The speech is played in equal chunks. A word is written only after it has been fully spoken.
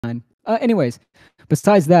Anyways,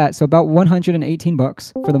 besides that, so about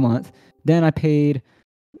 $118 for the month. Then I paid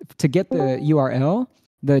to get the URL,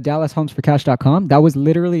 the DallasHomesForCash.com. That was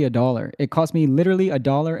literally $1. It cost me literally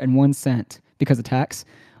 $1.01 because of tax.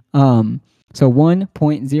 So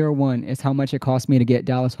 1.01 is how much it cost me to get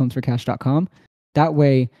DallasHomesForCash.com. That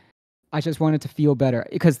way, I just wanted to feel better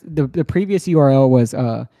because the previous URL was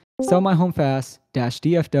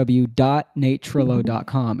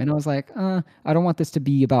sellmyhomefast-dfw.natetrillo.com. And I was like, I don't want this to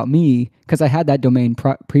be about me because I had that domain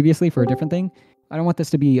previously for a different thing. I don't want this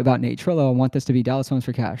to be about Nate Trillo. I want this to be Dallas Homes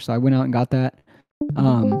for Cash. So I went out and got that.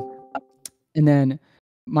 And then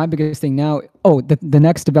my biggest thing now, the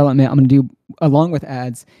next development I'm going to do along with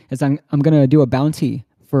ads is I'm going to do a bounty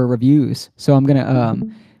for reviews. So I'm going to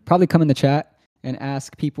probably come in the chat and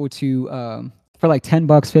ask people to, for like $10,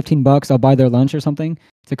 $15, I'll buy their lunch or something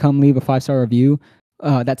to come leave a 5-star review.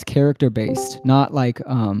 That's character based, not like,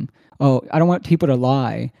 I don't want people to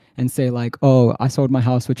lie and say like, I sold my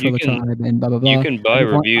house with Trillo Tribe and blah, blah, blah. You can buy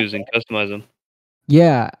reviews and customize them.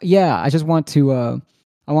 Yeah. I just want to,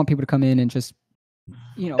 I want people to come in and just,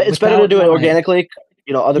 it's better to do it organically.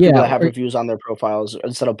 Other people that have reviews on their profiles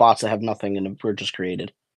instead of bots that have nothing and were just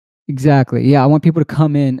created. Exactly. Yeah. I want people to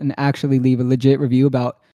come in and actually leave a legit review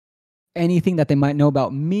about anything that they might know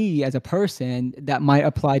about me as a person that might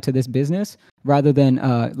apply to this business rather than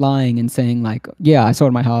lying and saying like, yeah, I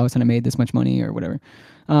sold my house and I made this much money or whatever.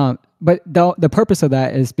 But the purpose of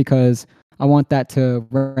that is because I want that to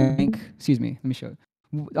rank, excuse me, let me show you.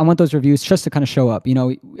 I want those reviews just to kind of show up,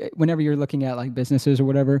 whenever you're looking at like businesses or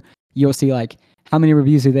whatever, you'll see like how many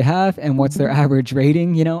reviews do they have and what's their average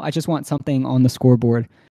rating. I just want something on the scoreboard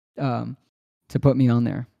to put me on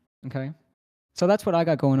there. Okay. So that's what I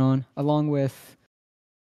got going on, along with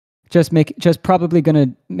just probably gonna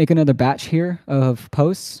make another batch here of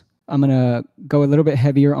posts. I'm gonna go a little bit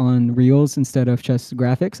heavier on reels instead of just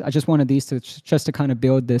graphics. I just wanted these to kind of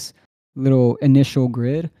build this little initial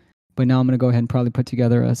grid, but now I'm gonna go ahead and probably put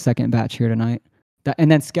together a second batch here tonight. And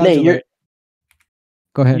then schedule it.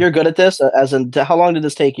 Go ahead. You're good at this. As in, how long did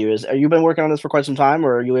this take you? Are you been working on this for quite some time,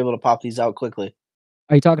 or are you able to pop these out quickly?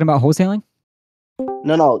 Are you talking about wholesaling?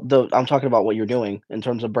 No. I'm talking about what you're doing in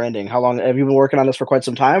terms of branding. How long have you been working on this for? Quite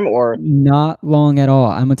some time, or not long at all?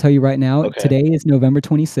 I'm gonna tell you right now. Okay. Today is November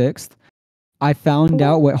 26th. I found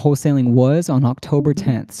out what wholesaling was on October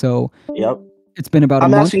 10th. So yep, it's been about.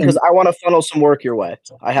 I'm asking because I want to funnel some work your way.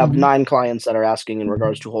 I have 9 clients that are asking in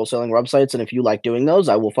regards to wholesaling websites, and if you like doing those,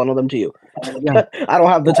 I will funnel them to you. Yeah. I don't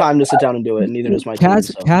have the time to sit down and do it, and neither does my team.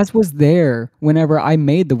 Kaz was there whenever I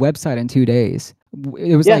made the website in 2 days.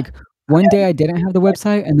 It was like. One day I didn't have the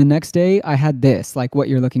website, and the next day I had this, like what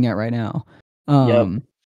you're looking at right now. And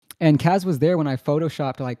Kaz was there when I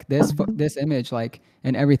photoshopped like this image, like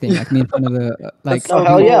and everything, like me in front of the like. Oh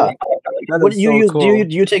hell yeah! What do you use? Cool.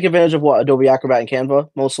 Do you take advantage of what, Adobe Acrobat and Canva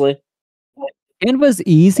mostly? Canva's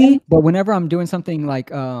easy, but whenever I'm doing something like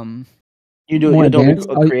you do Adobe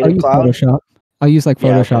Creative Cloud. Photoshop. I'll use like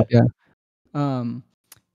Photoshop. Yeah.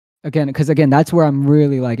 Because that's where I'm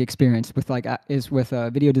really like experienced with is with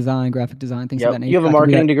video design, graphic design, things like that. You have a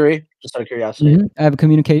marketing degree, just out of curiosity. Mm-hmm. I have a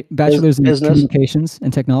bachelor's in communications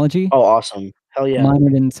and technology. Oh, awesome! Hell yeah.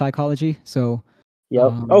 Minored in psychology. So.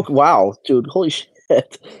 Yep. Wow, dude! Holy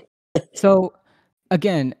shit. So,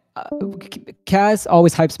 again, Kaz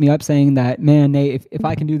always hypes me up, saying that, man, Nate, if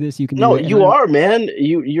I can do this, you can. No, do it. you are, man.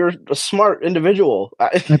 You're a smart individual.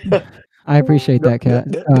 I appreciate that,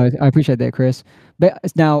 Kaz. I appreciate that, Chris. But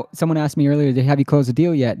now, someone asked me earlier, have you closed a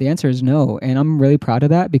deal yet? The answer is no, and I'm really proud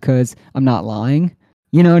of that because I'm not lying.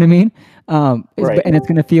 You know what I mean? Right. And it's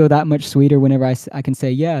going to feel that much sweeter whenever I can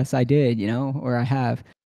say, yes, I did, or I have.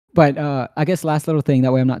 But I guess last little thing,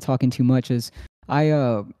 that way I'm not talking too much, is I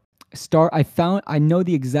know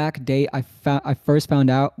the exact date I first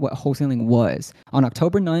found out what wholesaling was. On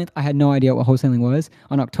October 9th, I had no idea what wholesaling was.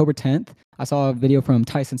 On October 10th, I saw a video from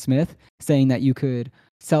Tyson Smith saying that you could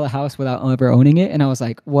sell a house without ever owning it. And I was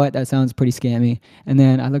like, what? That sounds pretty scammy. And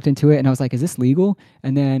then I looked into it and I was like, is this legal?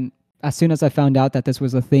 And then as soon as I found out that this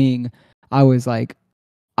was a thing, I was like,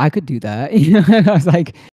 I could do that. I was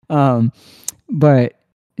like, but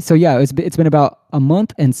so yeah, it's been about a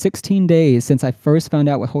month and 16 days since I first found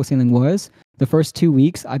out what wholesaling was. The first 2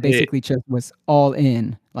 weeks, I basically just was all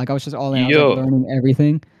in. Like I was just all in. I was like learning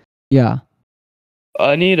everything. Yeah.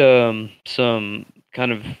 I need some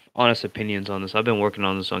kind of honest opinions on this. I've been working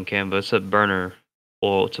on this on Canva. It's a burner.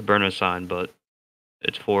 Well, it's a burner sign, but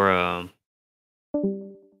it's for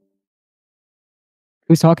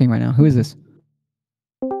Who's talking right now? Who is this?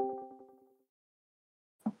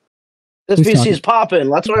 This VC is popping.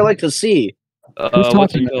 That's what I like to see. Who's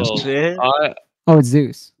talking? What's it called? Oh, it's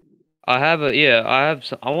Zeus. I have a yeah.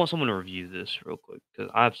 I want someone to review this real quick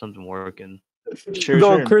because I have something working.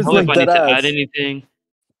 Sure. Chris Tell me if like I need dead to ass. add anything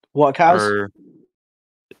What, Kaz? or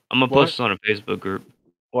I'm gonna post this on a Facebook group.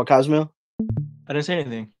 What, Kazmil? I didn't say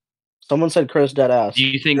anything. Someone said Chris dead ass. Do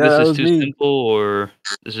you think Yeah, that this is was too me. simple or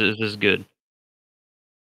this is good?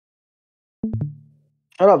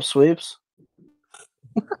 Shut up, Sweeps.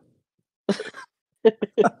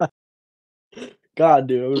 God,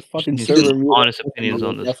 dude, I was fucking Need server some mute. honest opinions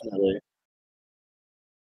on this. Definitely.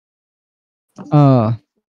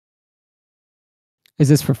 Is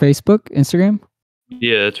this for Facebook, Instagram?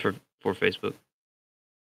 Yeah, it's for Facebook.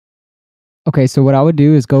 Okay, so what I would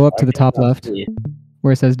do is go up to the top I left cannot see.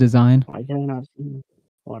 where it says design. Why can I not see?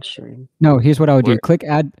 Watch stream. No, here's what I would do. Where?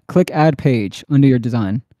 Click add page under your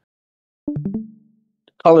design.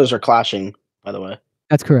 Colors are clashing, by the way.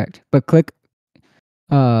 That's correct. But click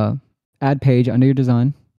add page under your design.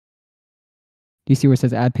 Do you see where it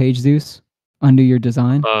says add page, Zeus? Under your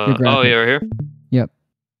design? Your Oh graphic. yeah, right here. Yep.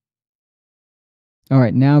 All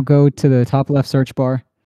right, now go to the top left search bar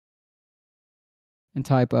and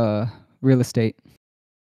type real estate.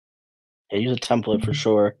 Yeah, use a template for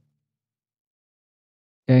sure.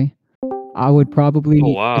 Okay. I would probably Oh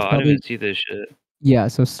it's wow, I didn't probably even see this shit. yeah,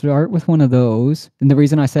 so start with one of those. And the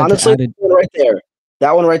reason I said Honestly, to add that one right there.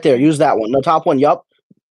 That one right there. Use that one. The top one. Yup.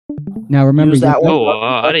 now remember Use that one. Oh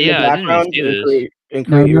wow, Up in the yeah, I didn't even background see and this. create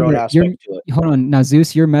Now your own remember, aspect to it. hold on. Now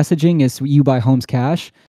Zeus, your messaging is you buy homes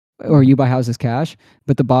cash or you buy houses cash,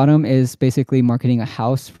 but the bottom is basically marketing a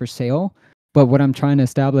house for sale. But what I'm trying to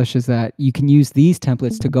establish is that you can use these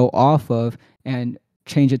templates to go off of and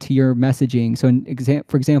change it to your messaging. So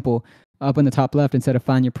for example, up in the top left, instead of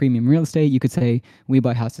find your premium real estate, you could say we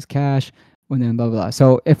buy houses cash and then blah, blah, blah.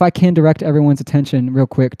 So if I can direct everyone's attention real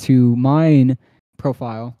quick to mine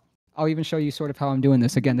profile, I'll even show you sort of how I'm doing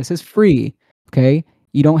this. Again, this is free. Okay.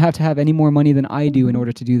 You don't have to have any more money than I do in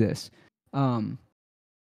order to do this.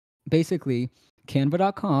 Basically,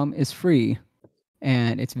 canva.com is free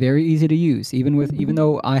and it's very easy to use. Even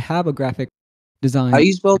though I have a graphic design. How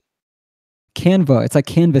you spell? Canva. It's like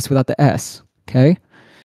canvas without the S. Okay.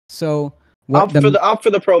 So Opt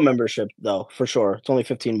for the pro membership though, for sure. It's only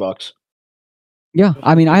 $15. Yeah,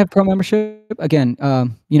 I mean, I have pro membership. Again,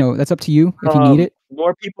 that's up to you if you need it.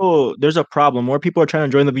 More people. There's a problem. More people are trying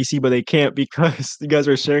to join the VC, but they can't because you guys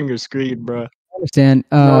are sharing your screen, bro. I understand.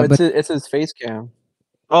 No, but it's his face cam.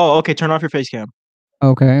 Oh, okay. Turn off your face cam.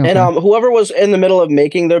 okay. And whoever was in the middle of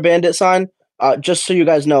making their bandit sign, just so you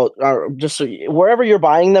guys know, wherever you're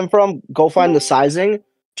buying them from, go find the sizing,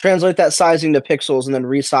 translate that sizing to pixels, and then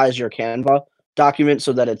resize your Canva document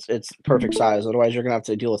so that it's perfect size. Otherwise, you're gonna have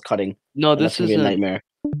to deal with cutting. No, That's this gonna be a isn't. nightmare.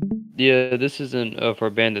 Yeah, this isn't for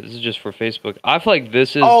Bandit. This is just for Facebook. I feel like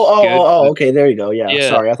this is. Okay, there you go. Yeah,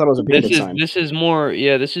 sorry, I thought it was a bandit sign. This is more.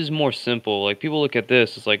 Yeah, this is more simple. Like people look at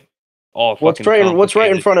this, it's like, oh, What's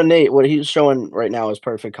right in front of Nate? What he's showing right now is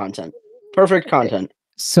perfect content. Perfect content.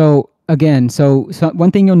 So again, so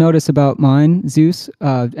one thing you'll notice about mine, Zeus,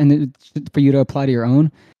 and for you to apply to your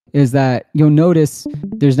own, is that you'll notice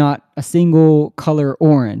there's not a single color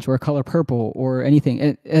orange or a color purple or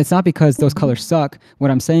anything. It's not because those colors suck.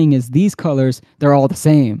 What I'm saying is these colors, they're all the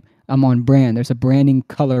same. I'm on brand. There's a branding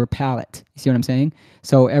color palette. You see what I'm saying?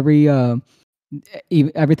 So everything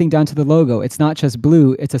down to the logo, it's not just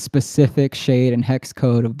blue. It's a specific shade and hex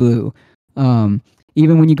code of blue.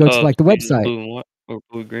 Even when you go to like the website. Blue and what? Or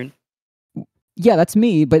blue green? Yeah, that's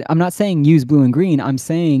me, but I'm not saying use blue and green. I'm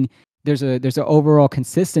saying there's an overall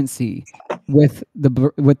consistency with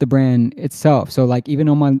the brand itself. So like even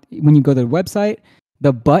when you go to the website,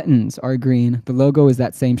 the buttons are green. The logo is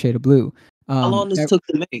that same shade of blue. How long this took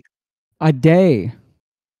to make? A day.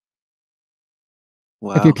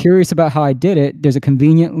 Wow. If you're curious about how I did it, there's a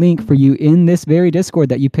convenient link for you in this very Discord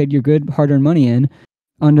that you paid your good hard-earned money in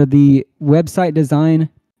under the website design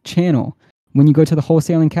channel. When you go to the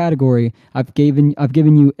wholesaling category, I've given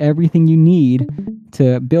you everything you need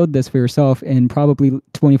to build this for yourself in probably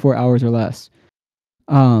 24 hours or less.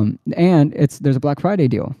 And there's a Black Friday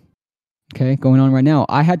deal, okay, going on right now.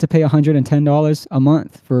 I had to pay $110 a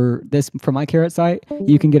month for this for my Carrot site.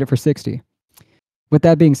 You can get it for $60. With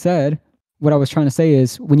that being said, what I was trying to say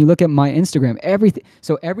is when you look at my Instagram,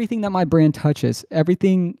 everything that my brand touches,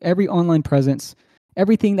 every online presence,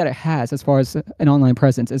 everything that it has as far as an online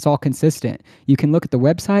presence, it's all consistent. You can look at the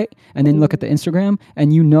website and then look at the Instagram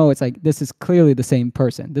and it's like, this is clearly the same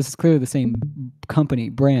person. This is clearly the same company,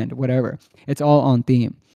 brand, whatever. It's all on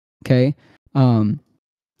theme. Okay.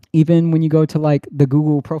 Even when you go to like the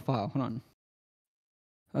Google profile, hold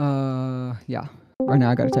on. Yeah. Right now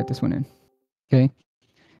I got to type this one in. Okay.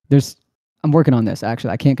 I'm working on this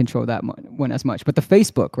actually. I can't control that one as much. But the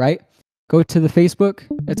Facebook, right? Go to the Facebook.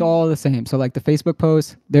 It's all the same. So like the Facebook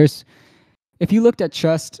post, if you looked at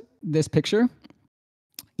just this picture,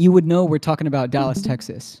 you would know we're talking about Dallas,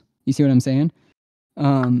 Texas. You see what I'm saying?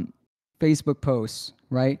 Facebook posts,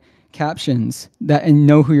 right? Captions that and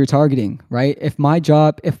know who you're targeting, right? If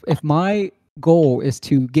my goal is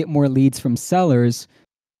to get more leads from sellers,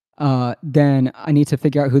 then I need to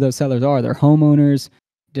figure out who those sellers are. They're homeowners,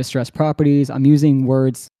 distressed properties. I'm using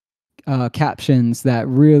words, captions that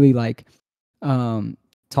really like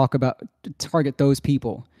target those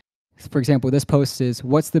people. For example, this post is,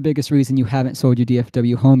 what's the biggest reason you haven't sold your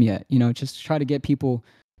DFW home yet? Just try to get people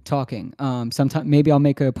talking. Sometimes maybe I'll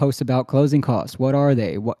make a post about closing costs. What are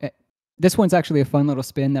they? This one's actually a fun little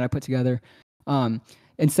spin that I put together.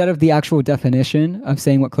 Instead of the actual definition of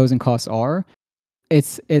saying what closing costs are,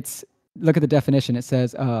 it's look at the definition. It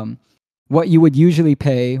says what you would usually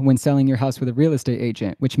pay when selling your house with a real estate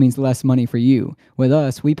agent, which means less money for you. With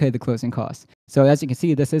us, we pay the closing costs. So as you can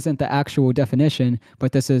see, this isn't the actual definition,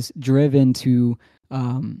 but this is driven to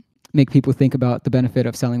make people think about the benefit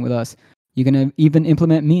of selling with us. You're going to even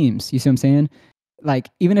implement memes. You see what I'm saying? Like,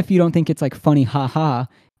 even if you don't think it's like funny, haha,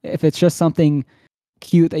 if it's just something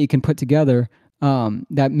cute that you can put together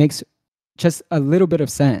that makes just a little bit of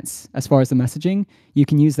sense as far as the messaging, you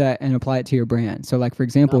can use that and apply it to your brand. So like, for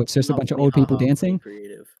example, it's just a bunch of old people dancing.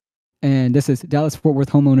 Creative. And this is Dallas Fort Worth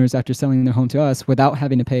homeowners after selling their home to us without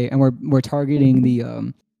having to pay. And we're targeting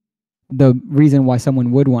the reason why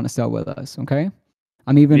someone would want to sell with us. Okay.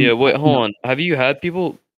 Yeah, wait, hold on. Have you had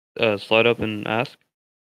people slide up and ask?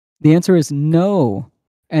 The answer is no.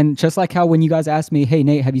 And just like how when you guys ask me, hey,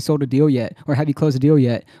 Nate, have you sold a deal yet? Or have you closed a deal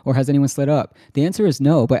yet? Or has anyone slid up? The answer is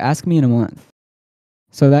no, but ask me in a month.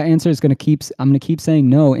 So that answer is I'm going to keep saying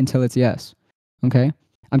no until it's yes. Okay?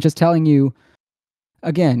 I'm just telling you,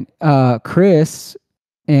 again, Chris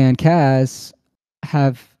and Kaz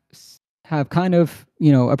have kind of,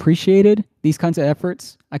 appreciated these kinds of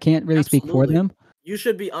efforts. I can't really speak for them. You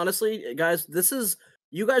should be, honestly, guys,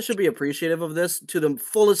 you guys should be appreciative of this to the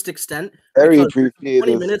fullest extent. Very because appreciative.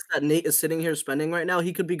 20 minutes that Nate is sitting here spending right now,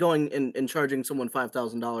 he could be going and charging someone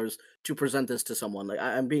 $5,000 to present this to someone. Like,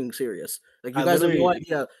 I'm being serious. Like, you guys have no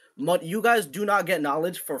idea. You guys do not get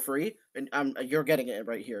knowledge for free, and you're getting it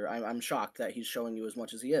right here. I'm shocked that he's showing you as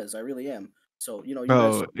much as he is. I really am. So, you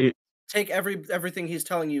guys take everything he's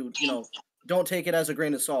telling you. Don't take it as a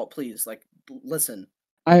grain of salt, please. Like, listen.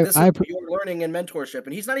 This is your learning and mentorship,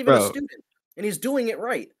 and he's not even a student. And he's doing it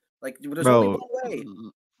right. Like, there's only one way.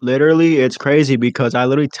 Literally, it's crazy because I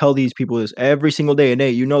literally tell these people this every single day. And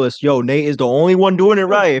Nate, you know this. Yo, Nate is the only one doing it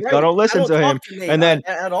right. If y'all don't listen to him, and then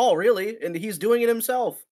at all, really, and he's doing it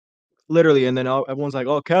himself. Literally, and then everyone's like,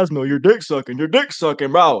 "Oh, Casmo, you're dick sucking,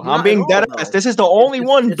 bro." I'm being dead ass. This is the only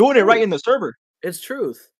one doing it right in the server. It's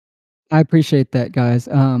truth. I appreciate that, guys.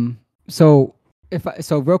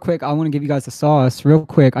 So real quick, I want to give you guys the sauce real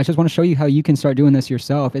quick. I just want to show you how you can start doing this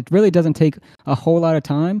yourself. It really doesn't take a whole lot of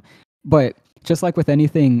time, but just like with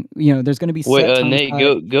anything, there's going to be. Wait,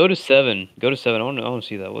 Nate, go to 7. Go to 7. I want to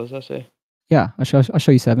see that. What does that say? Yeah, I'll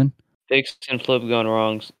show you 7. Fix and flip gone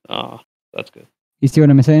wrong. That's good. You see what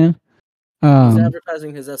I'm saying? He's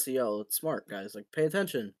advertising his SEO. It's smart, guys. Like, pay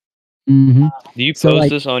attention. Mm-hmm. Do you post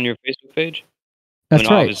this on your Facebook page? That's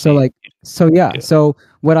right. So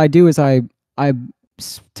what I do is I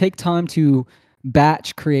take time to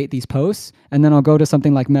batch create these posts, and then I'll go to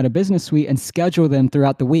something like Meta Business Suite and schedule them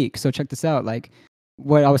throughout the week. So check this out. Like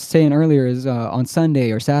what I was saying earlier is on Sunday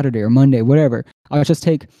or Saturday or Monday, whatever, I'll just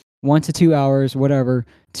take 1 to 2 hours, whatever,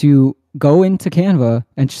 to go into Canva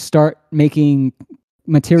and start making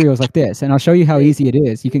materials like this. And I'll show you how easy it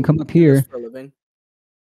is. You can come up here.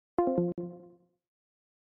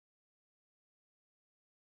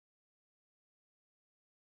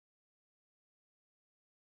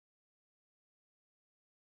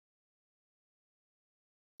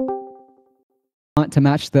 To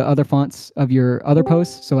match the other fonts of your other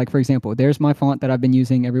posts. So like, for example, there's my font that I've been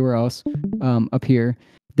using everywhere else up here.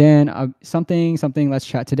 Then something, let's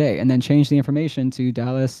chat today, and then change the information to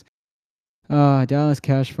Dallas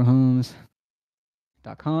Cash for Homes.com.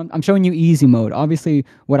 I'm showing you easy mode. Obviously,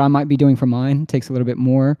 what I might be doing for mine takes a little bit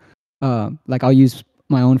more. Like I'll use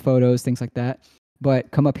my own photos, things like that.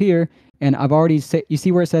 But come up here, and I've already you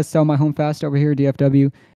see where it says sell my home fast over here,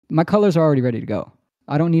 DFW? My colors are already ready to go.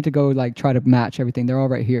 I don't need to go like try to match everything. They're all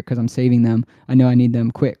right here because I'm saving them. I know I need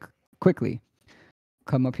them quickly.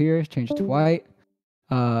 Come up here, change it to white.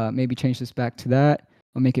 Maybe change this back to that.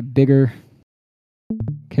 I'll make it bigger.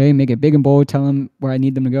 Okay, make it big and bold. Tell them where I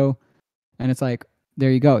need them to go. And it's like,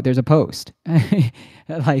 there you go. There's a post.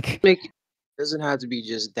 Like, Make doesn't have to be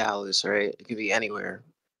just Dallas, right? It could be anywhere.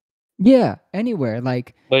 Yeah, anywhere.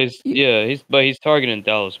 Like, But he's y- yeah, he's targeting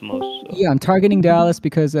Dallas most. So. yeah, I'm targeting Dallas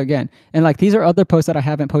because again, and like these are other posts that I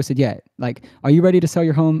haven't posted yet. Like, are you ready to sell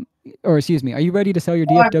your home? Or excuse me, are you ready to sell your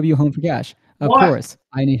DFW home for cash? Of course,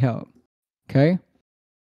 I need help. Okay.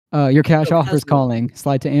 Your cash Yo, offer's Tesla. calling.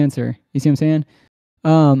 Slide to answer. You see what I'm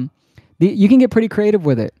saying? You can get pretty creative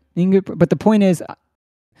with it. But the point is,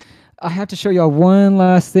 I have to show y'all one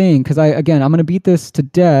last thing because I'm gonna beat this to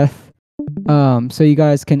death. So you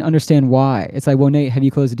guys can understand why. It's like, well, Nate, have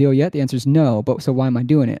you closed the deal yet? The answer is no. But so why am I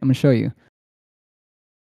doing it? I'm gonna show you.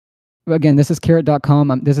 Again, this is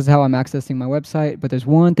carrot.com. This is how I'm accessing my website. But there's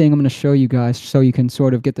one thing I'm gonna show you guys so you can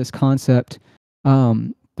sort of get this concept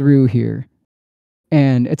through here.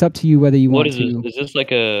 And it's up to you whether you What want is to. this? Is this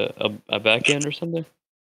like a back end or something?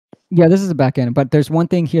 Yeah, this is a back end. But there's one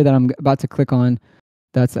thing here that I'm about to click on.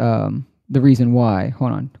 That's the reason why.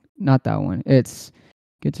 Hold on, not that one. It's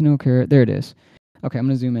get to know Carrot. There it is. Okay, I'm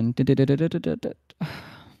gonna zoom in.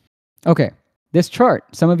 Okay, this chart.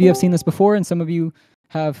 Some of you have seen this before, and some of you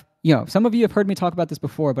have, some of you have heard me talk about this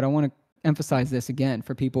before. But I want to emphasize this again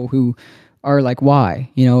for people who are like, why?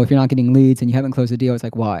 If you're not getting leads and you haven't closed a deal, it's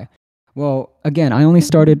like, why? Well, again, I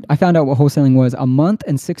found out what wholesaling was a month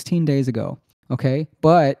and 16 days ago. Okay,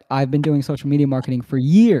 but I've been doing social media marketing for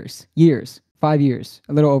years, 5 years,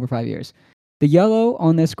 a little over 5 years. The yellow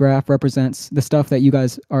on this graph represents the stuff that you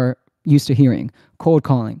guys are used to hearing: cold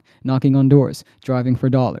calling, knocking on doors, driving for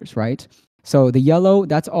dollars, right? So the yellow,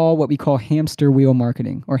 that's all what we call hamster wheel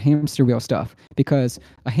marketing or hamster wheel stuff, because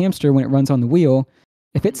a hamster, when it runs on the wheel,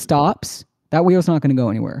 if it stops, that wheel's not going to go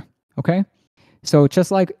anywhere. Okay, so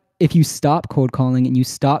just like if you stop cold calling and you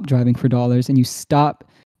stop driving for dollars and you stop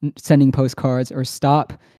sending postcards or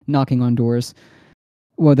stop knocking on doors,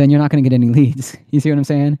 well, then you're not going to get any leads. You see what I'm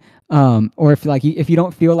saying? Or if you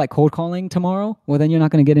don't feel like cold calling tomorrow, well, then you're not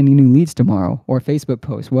going to get any new leads tomorrow, or Facebook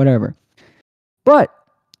posts, whatever. But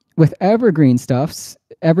with evergreen stuff,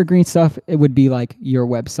 it would be like your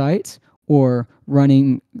website or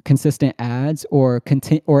running consistent ads or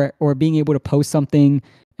being able to post something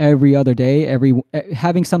every other day,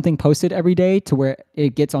 having something posted every day to where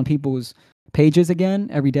it gets on people's pages again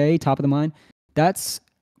every day, top of the mind. That's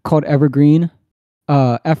called evergreen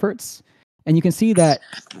efforts. And you can see that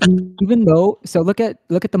even though, so look at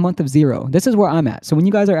the month of 0. This is where I'm at. So when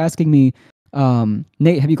you guys are asking me,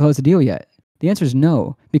 Nate, have you closed the deal yet? The answer is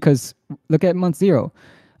no, because look at month 0.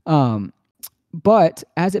 But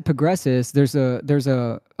as it progresses, there's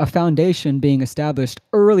a foundation being established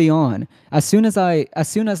early on. As soon as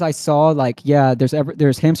I saw, like, yeah,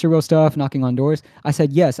 there's hamster wheel stuff knocking on doors, I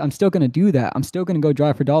said, yes, I'm still going to do that. I'm still going to go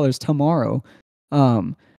drive for dollars tomorrow.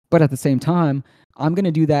 But at the same time, I'm going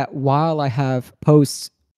to do that while I have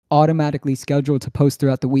posts automatically scheduled to post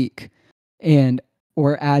throughout the week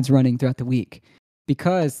or ads running throughout the week,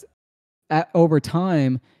 because over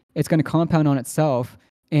time, it's going to compound on itself.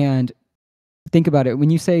 And think about it. When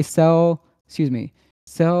you say sell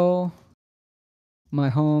my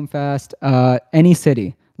home fast, any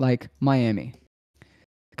city like Miami,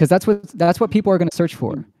 because that's what people are going to search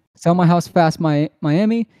for. Sell my house fast,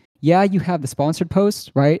 Miami. Yeah, you have the sponsored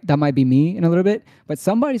posts, right? That might be me in a little bit, but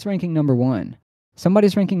somebody's ranking number 1.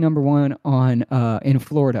 Somebody's ranking number 1 on in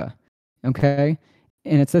Florida, okay?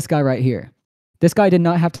 And it's this guy right here. This guy did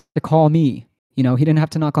not have to call me. He didn't have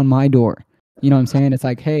to knock on my door. You know what I'm saying? It's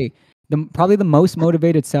like, hey, probably the most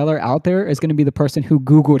motivated seller out there is going to be the person who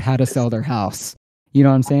Googled how to sell their house. You know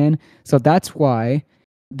what I'm saying? So that's why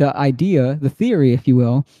the idea, the theory, if you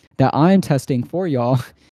will, that I'm testing for y'all,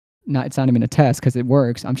 it's not even a test because it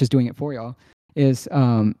works, I'm just doing it for y'all, is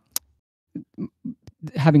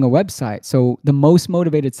having a website. So the most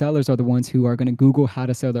motivated sellers are the ones who are going to Google how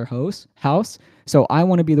to sell their house. So I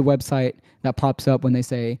want to be the website that pops up when they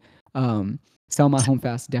say, sell my home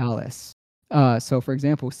fast Dallas. So for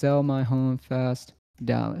example, sell my home fast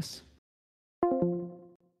Dallas.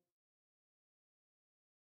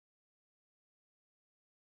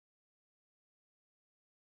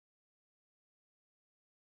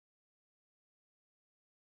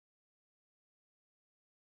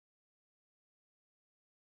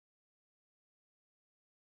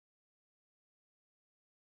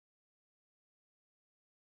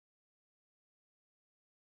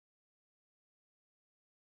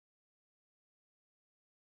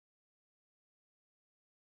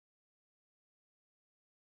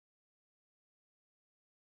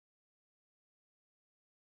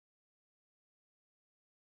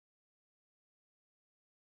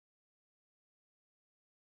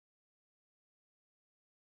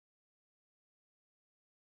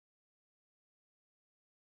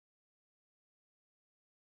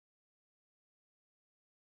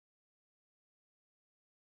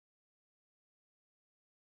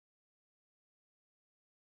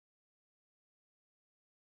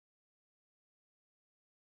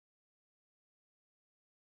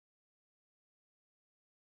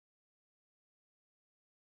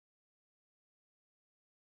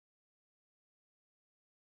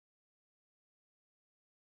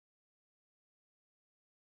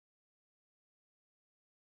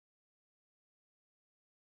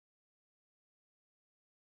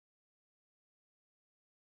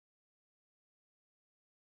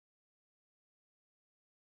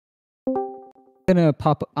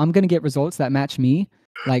 I'm gonna get results that match me,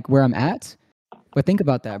 like where I'm at. But think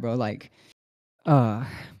about that, bro. Like,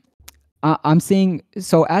 I'm seeing,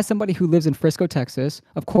 so as somebody who lives in Frisco, Texas,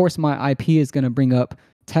 of course my IP is gonna bring up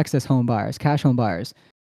Texas home buyers, cash home buyers.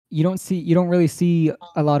 You don't really see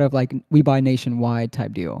a lot of like we buy nationwide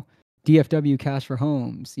type deal. DFW cash for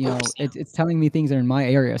homes. It's telling me things that are in my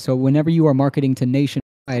area. So whenever you are marketing to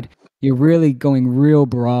nationwide, you're really going real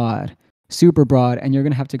broad, super broad, and you're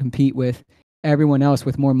gonna have to compete with everyone else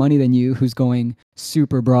with more money than you who's going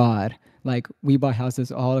super broad. Like we buy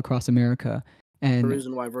houses all across America. And the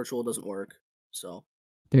reason why virtual doesn't work. So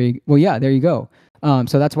there you go.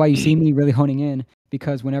 So that's why you see me really honing in,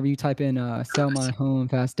 because whenever you type in sell my home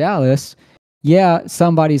fast Dallas, yeah,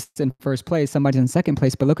 somebody's in first place, somebody's in second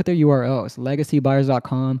place, but look at their URLs: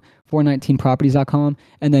 legacybuyers.com, 419properties.com,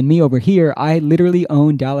 and then me over here, I literally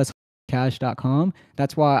own dallascash.com.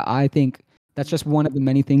 That's why I think that's just one of the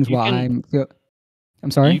many things I'm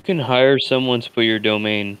sorry? You can hire someone to put your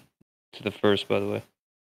domain to the first, by the way.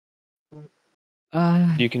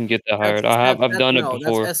 You can get that hired. I've done it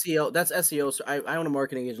before. That's SEO. That's SEO. So I own a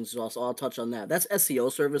marketing agency as well, so I'll touch on that. That's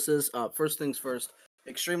SEO services. First things first,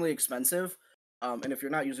 extremely expensive. And if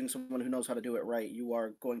you're not using someone who knows how to do it right, you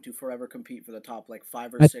are going to forever compete for the top like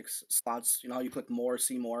 5 or 6 slots. You know how you click more,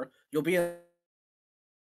 see more. You'll be. I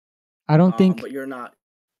don't think. But you're not.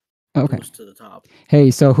 Okay. Close to the top.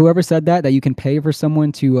 Hey, so whoever said that you can pay for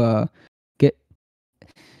someone to get.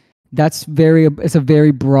 It's a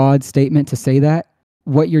very broad statement to say that.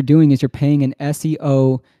 What you're doing is you're paying an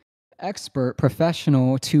SEO expert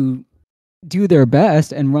professional to do their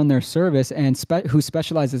best and run their service and who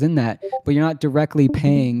specializes in that, but you're not directly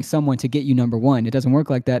paying someone to get you number one. It doesn't work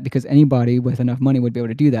like that, because anybody with enough money would be able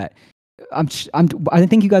to do that. I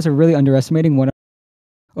think you guys are really underestimating what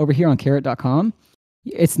over here on Carrot.com.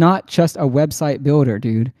 It's not just a website builder,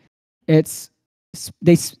 dude. Because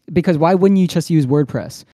why wouldn't you just use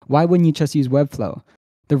WordPress? Why wouldn't you just use Webflow?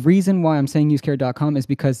 The reason why I'm saying use Carrot.com is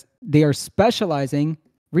because they are specializing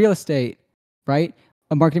real estate, right?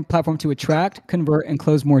 A marketing platform to attract, convert, and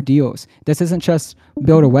close more deals. This isn't just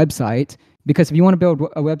build a website, because if you want to build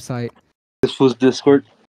a website, this was Discord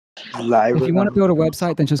live. If you want to build a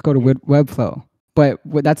website, then just go to Webflow. But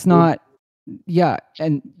that's not,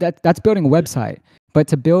 and that's building a website. But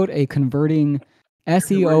to build a converting,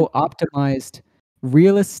 SEO optimized,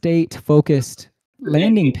 real estate focused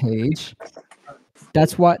landing page,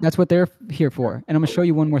 that's what they're here for. And I'm gonna show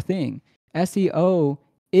you one more thing. SEO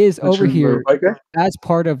is over here as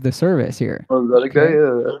part of the service here. Oh, that guy,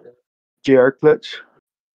 JR Clutch.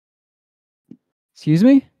 Excuse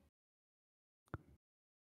me?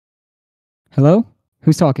 Hello?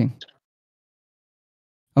 Who's talking?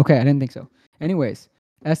 Okay, I didn't think so. Anyways,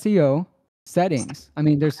 SEO settings. I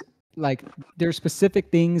mean, there's specific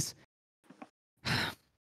things.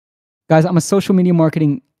 Guys, I'm a social media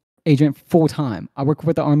marketing agent full time. I work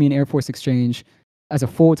with the Army and Air Force Exchange as a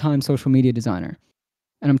full-time social media designer.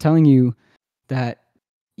 And I'm telling you that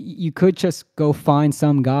you could just go find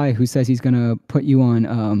some guy who says he's going to put you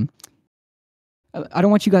on. I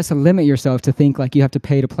don't want you guys to limit yourself to think like you have to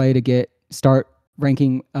pay to play to start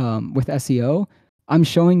ranking with SEO. I'm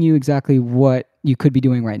showing you exactly what you could be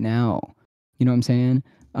doing right now. You know what I'm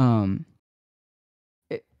saying?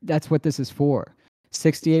 That's what this is for.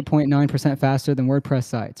 68.9% faster than WordPress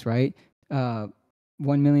sites, right? 1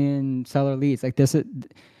 million seller leads. Like this is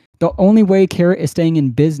the only way Carrot is staying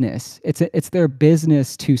in business. It's their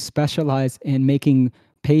business to specialize in making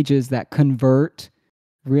pages that convert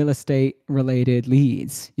real estate related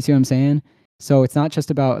leads. You see what I'm saying? So it's not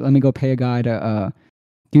just about let me go pay a guy to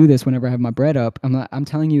do this whenever I have my bread up. I'm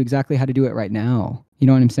telling you exactly how to do it right now. You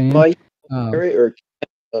know what I'm saying? I'm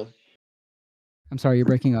sorry, you're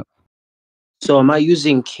breaking up. So am I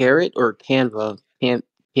using Carrot or Canva?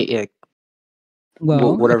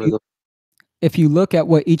 Well, whatever. If you look at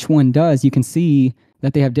what each one does, you can see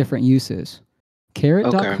that they have different uses.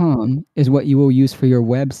 Carrot.com is what you will use for your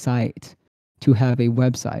website to have a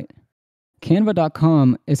website.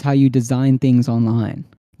 Canva.com is how you design things online,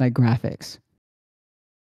 like graphics.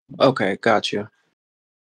 Okay, gotcha.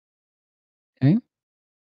 Okay.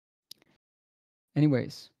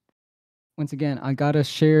 Anyways, once again, I gotta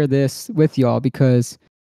share this with y'all because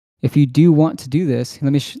if you do want to do this,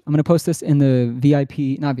 I'm gonna post this in the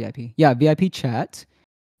VIP chat,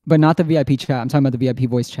 but not the VIP chat. I'm talking about the VIP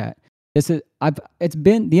voice chat. The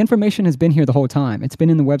information has been here the whole time. It's been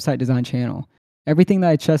in the website design channel. Everything that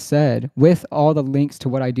I just said with all the links to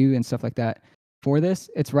what I do and stuff like that for this,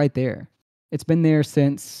 it's right there. It's been there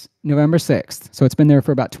since November 6th. So it's been there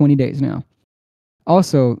for about 20 days now.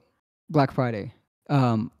 Also, Black Friday.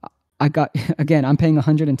 I got again. I'm paying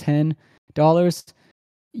 $110.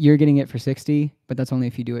 You're getting it for 60, but that's only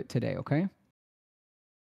if you do it today. Okay.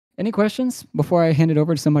 Any questions before I hand it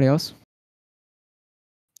over to somebody else?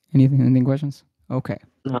 Anything questions? Okay.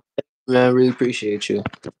 No, man, I really appreciate you.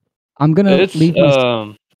 I'm gonna It's leave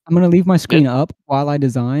my screen up while I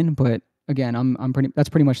design, but again, that's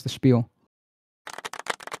pretty much the spiel.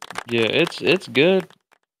 yeah, it's good.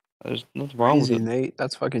 There's nothing wrong with Crazy, it. Nate.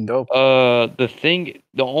 That's fucking dope. The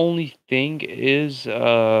only thing is,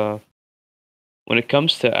 when it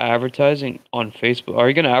comes to advertising on Facebook, are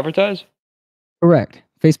you gonna advertise? Correct.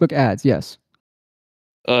 Facebook ads, yes.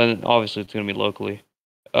 Obviously, it's gonna be locally.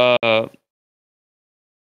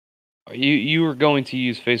 You were going to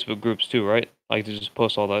use Facebook groups too, right? Like to just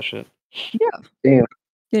post all that shit. Yeah,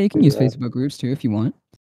 you can use Facebook groups too if you want.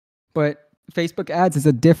 But Facebook ads is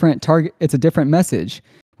a different target. It's a different message.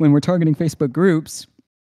 When we're targeting Facebook groups,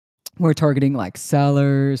 we're targeting like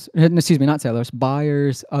sellers, excuse me, not sellers,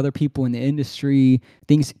 buyers, other people in the industry,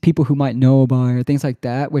 people who might know a buyer, things like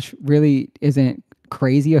that, which really isn't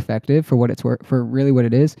crazy effective for what it's worth, for really what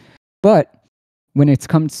it is. But when it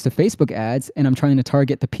comes to Facebook ads and I'm trying to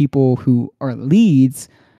target the people who are leads,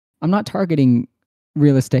 I'm not targeting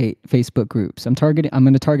real estate Facebook groups. I'm going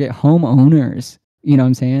to target homeowners. You know what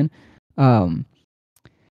I'm saying?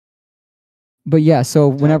 But yeah, so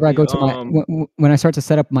whenever I go to when I start to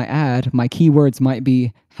set up my ad, my keywords might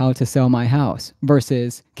be how to sell my house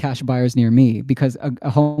versus cash buyers near me, because a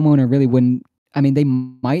homeowner really wouldn't. I mean, they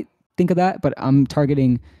might think of that, but I'm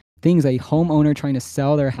targeting things a homeowner trying to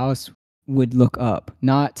sell their house would look up,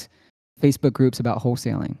 not Facebook groups about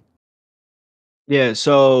wholesaling. Yeah,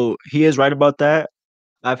 so he is right about that.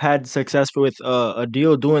 I've had success with a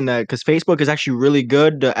deal doing that because Facebook is actually really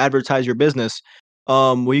good to advertise your business.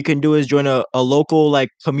 What you can do is join a local like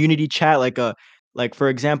community chat, like for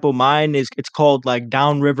example, it's called like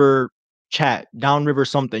Downriver Chat, Downriver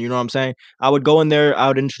something. You know what I'm saying? I would go in there, I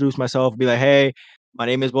would introduce myself, be like, hey, my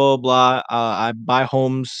name is blah blah blah. I buy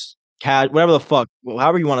homes, cash, whatever the fuck,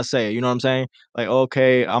 however you want to say it. You know what I'm saying? Like,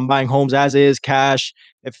 okay, I'm buying homes as is, cash.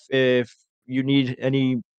 If you need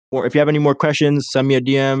any or if you have any more questions, send me a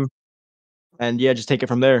DM, and yeah, just take it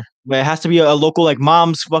from there. But it has to be a local like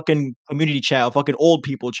mom's fucking community chat, a fucking old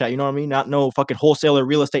people chat. You know what I mean? Not no fucking wholesaler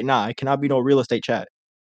real estate. Nah, it cannot be no real estate chat.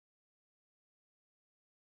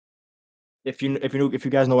 If you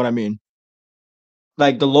guys know what I mean,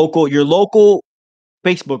 like your local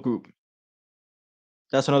Facebook group.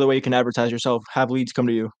 That's another way you can advertise yourself. Have leads come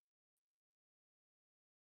to you.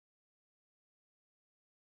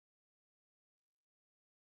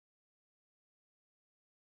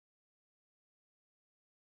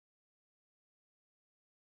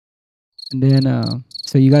 And then,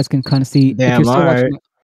 so you guys can kind of see Damn,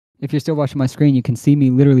 if you're still watching my screen, you can see me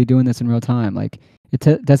literally doing this in real time. Like it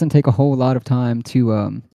doesn't take a whole lot of time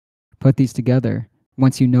to put these together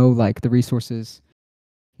once you know like the resources.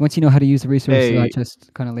 Once you know how to use the resources I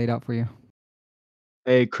just kind of laid out for you.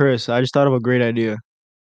 Hey, Chris, I just thought of a great idea.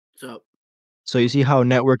 What's up? So you see how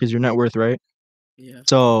network is your net worth, right? Yeah.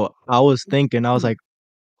 So I was thinking, I was like,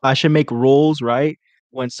 I should make rules, right?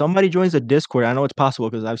 When somebody joins a Discord, I know it's possible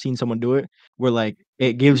because I've seen someone do it, where like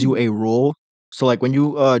it gives you a role. So like when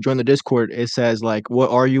you join the Discord, it says like, what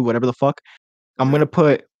are you, whatever the fuck. I'm gonna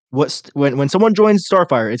put when someone joins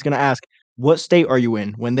Starfire, it's gonna ask, what state are you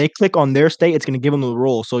in? When they click on their state, it's gonna give them the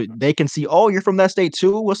role so they can see, oh, you're from that state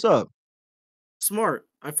too. What's up? Smart.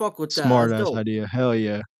 I fuck with that. Smart ass idea. Hell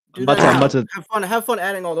yeah. I'm about to have fun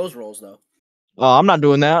adding all those roles though. Oh, I'm not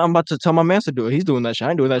doing that. I'm about to tell my man to do it. He's doing that shit.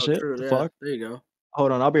 I ain't doing that shit. True, The yeah. fuck? There you go.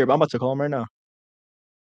 Hold on, I'll be here. I'm about to call him right now.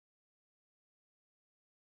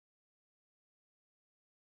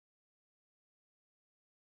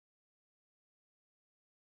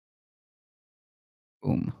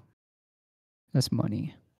 Boom. That's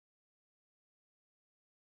money.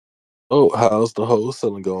 Oh, how's the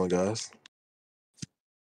wholesaling going, guys?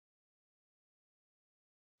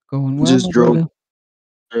 Going well. Just drove brother.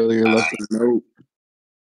 earlier, left a note.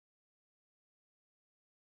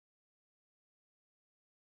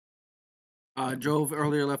 Drove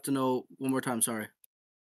earlier, left a note. One more time, sorry.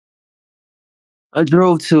 I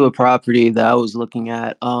drove to a property that I was looking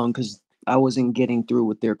at, because I wasn't getting through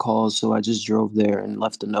with their calls, so I just drove there and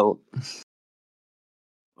left a note.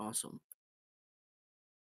 Awesome.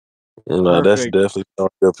 No, that's definitely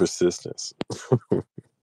your persistence.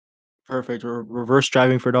 Perfect. Reverse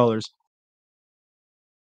driving for dollars.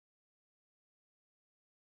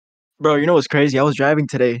 Bro, you know what's crazy? I was driving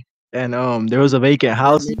today, and there was a vacant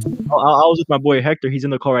house. I was with my boy Hector. He's in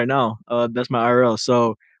the car right now. That's my IRL.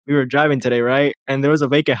 So we were driving today, right? And there was a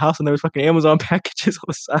vacant house, and there was fucking Amazon packages on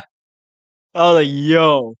the side. I was like,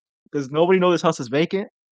 yo, Does nobody know this house is vacant?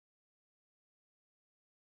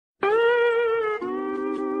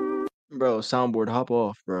 Bro, soundboard, hop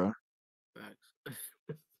off, bro. Facts.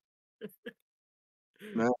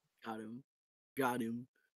 Man. Got him.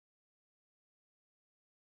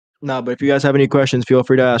 Nah, but if you guys have any questions, feel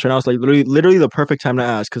free to ask. Right now, it's like literally the perfect time to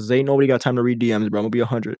ask because ain't nobody got time to read DMs, bro. I'm gonna be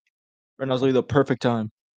 100. Right now, it's literally the perfect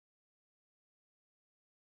time.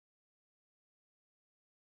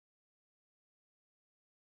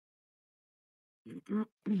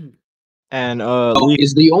 And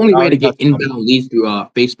is the only I way already to get got some. inbound leads through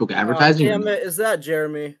Facebook advertising? Damn it! Is that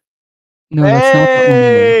Jeremy? No, that's not the only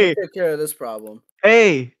way. Hey, Take care of this problem.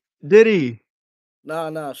 hey, Diddy. Nah.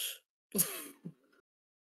 I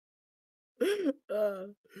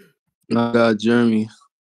got Jeremy.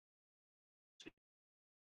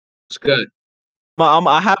 It's good.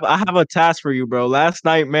 I have a task for you, bro. Last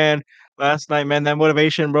night, man, that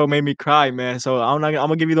motivation, bro, made me cry, man. So I'm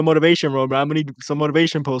gonna give you the motivation, bro. I'm gonna need some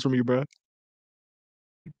motivation posts from you, bro.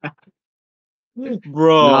 Nah.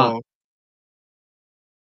 Bro.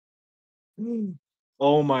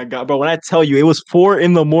 Oh my god, bro. When I tell you it was 4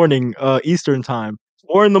 a.m. Eastern time.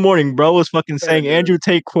 4 a.m, bro was fucking saying dude. Andrew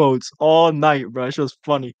Tate quotes all night, bro. It was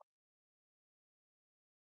funny.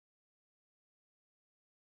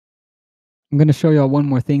 I'm gonna show y'all one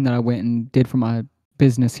more thing that I went and did for my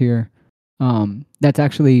business here. That's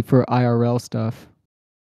actually for IRL stuff.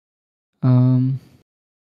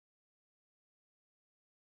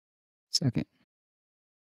 Second.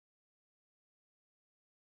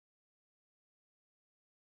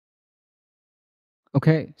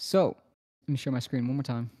 Okay, so let me share my screen one more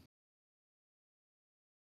time.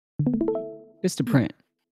 Just to print.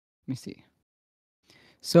 Let me see.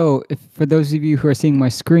 So, for those of you who are seeing my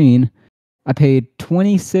screen, I paid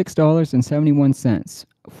 $26.71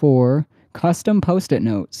 for custom Post-it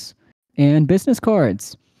notes and business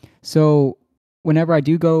cards. So, whenever I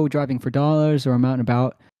do go driving for dollars or I'm out and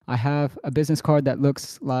about, I have a business card that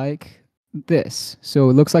looks like this. So,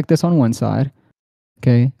 it looks like this on one side.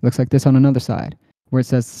 Okay, looks like this on another side, where it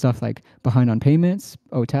says stuff like behind on payments,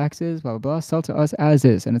 owe taxes, blah, blah, blah, sell to us as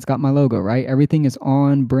is. And it's got my logo, right? Everything is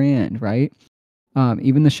on brand, right?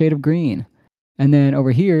 Even the shade of green. And then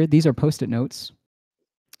over here, these are Post-it notes.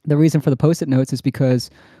 The reason for the Post-it notes is because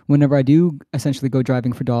whenever I do essentially go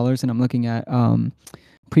driving for dollars and I'm looking at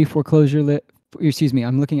pre-foreclosure,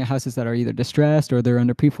 I'm looking at houses that are either distressed or they're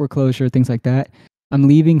under pre-foreclosure, things like that. I'm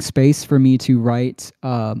leaving space for me to write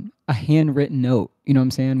a handwritten note, you know what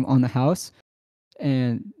I'm saying, on the house.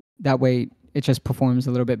 And that way it just performs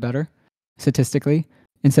a little bit better statistically.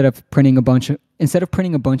 Instead of printing a bunch of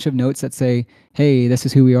notes that say, "Hey, this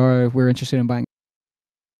is who we are. We're interested in buying."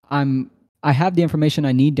 I have the information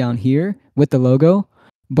I need down here with the logo,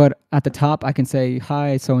 but at the top I can say,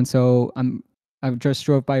 "Hi, so and so. I just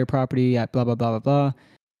drove by your property at blah blah blah blah blah,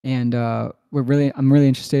 and I'm really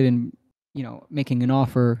interested in making an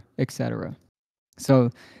offer, etc."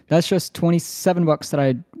 So that's just $27 that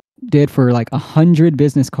I did for like 100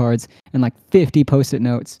 business cards and like 50 Post-it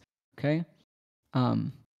notes. Okay.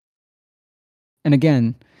 And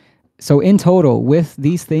again, so in total with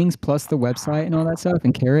these things plus the website and all that stuff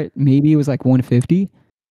and Carrot, maybe it was like 150.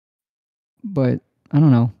 But I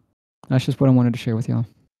don't know. That's just what I wanted to share with y'all.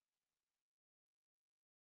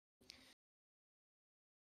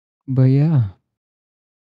 But yeah.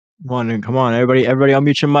 Come on, everybody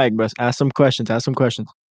unmute your mic, bro. Ask some questions. Fine.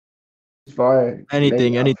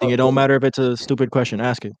 Anything. It don't matter if it's a stupid question.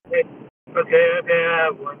 Ask it. Okay, I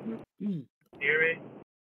have one. Hear me?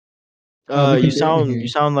 We You can barely hear you.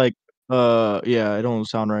 sound like yeah, it don't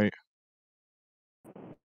sound right.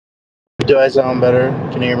 Do I sound better?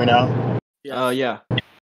 Can you hear me now? Yes. Yeah.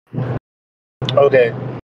 Okay.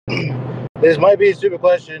 This might be a stupid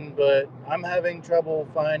question, but I'm having trouble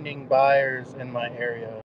finding buyers in my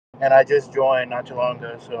area. And I just joined not too long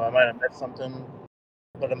ago, so I might have missed something.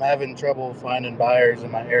 But I'm having trouble finding buyers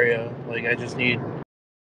in my area. Like, I just need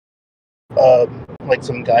like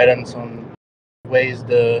some guidance on ways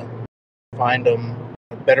to find them,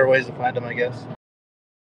 better ways to find them, I guess.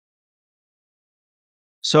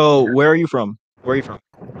 So where are you from? Ohio.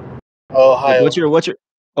 Like, what's your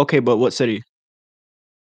okay, but what city?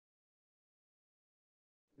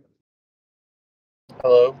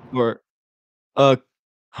 Hello? Or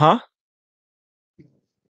huh?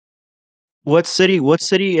 What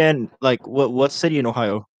city and like what city in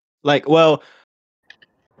Ohio? Like, well,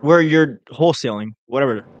 where you're wholesaling,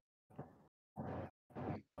 whatever.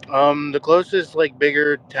 The closest like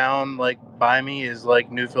bigger town like by me is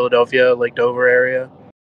like New Philadelphia, like Dover area.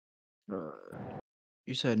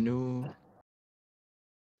 You said New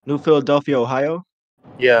Philadelphia, Ohio?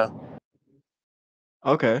 Yeah.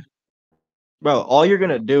 Okay. Bro, all you're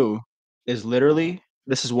gonna do is literally.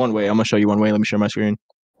 This is one way. I'm gonna show you one way. Let me share my screen.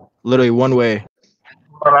 Literally one way.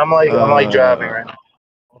 But I'm like driving right now.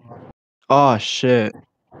 Oh shit.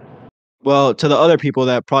 Well, to the other people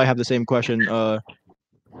that probably have the same question, all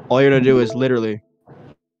you're gonna do is literally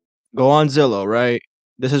go on Zillow, right?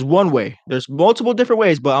 This is one way. There's multiple different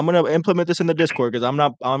ways, but I'm gonna implement this in the Discord because I'm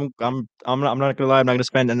not gonna lie. I'm not gonna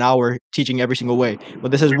spend an hour teaching every single way.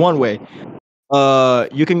 But this is one way.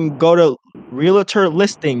 You can go to realtor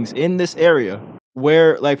listings in this area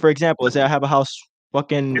where, like, for example, let's say I have a house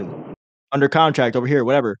fucking under contract over here,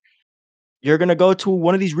 whatever. You're gonna go to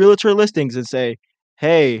one of these realtor listings and say,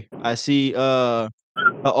 "Hey, I see the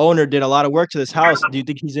owner did a lot of work to this house. Do you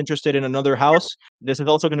think he's interested in another house? This is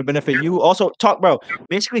also going to benefit you." Also, bro.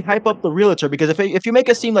 Basically, hype up the realtor because if you make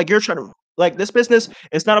it seem like you're trying to like this business,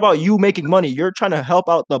 it's not about you making money. You're trying to help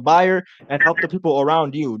out the buyer and help the people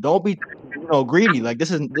around you. Don't be, greedy. Like this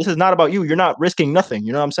is not about you. You're not risking nothing.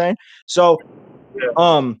 You know what I'm saying? So,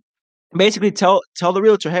 basically tell the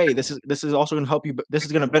realtor, hey, this is also going to help you. This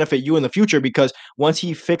is going to benefit you in the future because once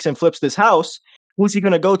he fix and flips this house, who's he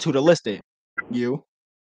going to go to list it? You.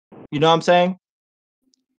 You know what I'm saying?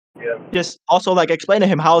 Yeah. Just also like explain to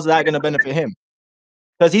him how's that going to benefit him,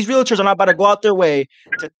 because these realtors are not about to go out their way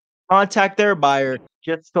to contact their buyer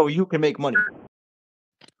just so you can make money.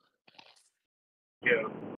 Yeah.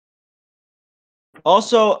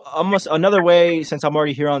 Also, another way, since I'm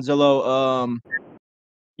already here on Zillow,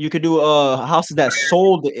 you could do houses that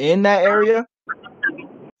sold in that area,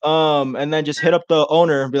 and then just hit up the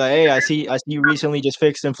owner and be like, hey, I see you recently just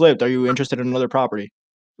fixed and flipped. Are you interested in another property?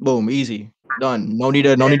 Boom, easy, done. No need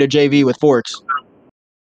a JV with forks.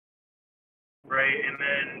 Right, and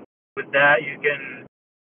then with that you can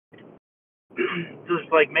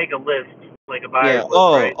just like make a list, like a buyer list.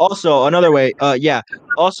 Right? Also another way.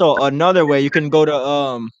 Also another way you can go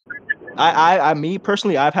to I me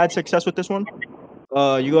personally, I've had success with this one.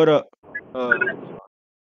 You go to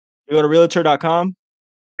realtor.com.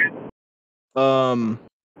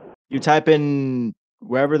 You type in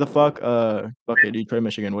wherever the fuck Detroit,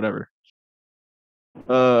 Michigan, whatever.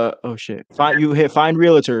 Oh shit. Hit find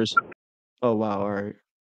realtors. Oh wow, all right.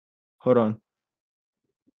 Hold on.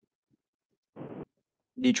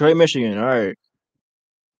 Detroit, Michigan. All right.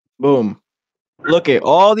 Boom. Look at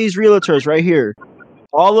all these realtors right here.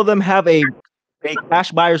 All of them have a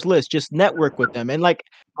cash buyers list. Just network with them. And like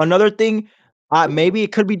another thing, maybe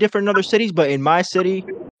it could be different in other cities, but in my city,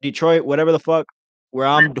 Detroit, whatever the fuck, where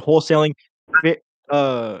I'm wholesaling,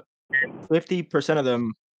 50% of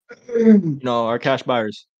them, are cash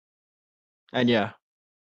buyers. And yeah.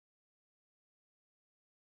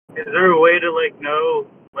 Is there a way to know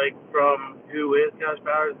from who is cash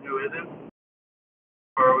buyers and who isn't?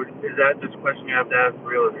 Or is that just a question you have to ask the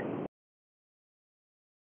realtor?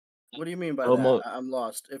 What do you mean by that? I'm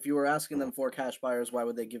lost. If you were asking them for cash buyers, why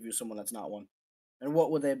would they give you someone that's not one? And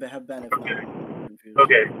what would they have been if not? I'm confused.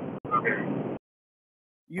 Okay.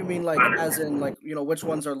 You mean as in which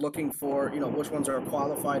ones are looking for, which ones are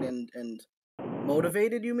qualified and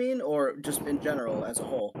motivated, you mean, or just in general as a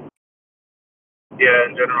whole? Yeah,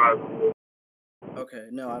 in general as a whole. Okay,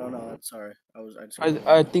 no, I don't know. Sorry,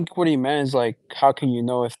 I think what he meant is how can you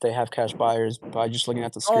know if they have cash buyers by just looking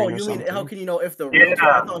at the screen? Oh, you mean how can you know if the realtor?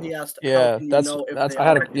 I thought he asked. Yeah, that's I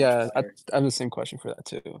had I have the same question for that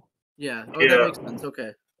too. Yeah. Oh, that makes sense.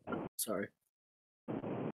 Okay. Sorry.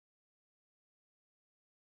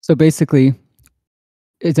 So basically,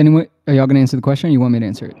 are y'all gonna answer the question, or you want me to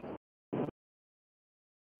answer it?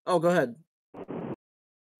 Oh, go ahead.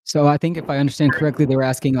 So I think if I understand correctly, they were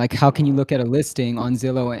asking how can you look at a listing on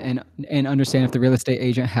Zillow and understand if the real estate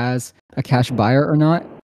agent has a cash buyer or not?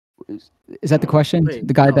 Is that the question? Wait,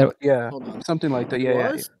 the guy no. that something like that.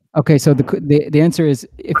 Yeah. Okay, so the answer is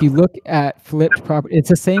if you look at flipped property, it's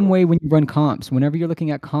the same way when you run comps. Whenever you're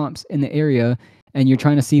looking at comps in the area and you're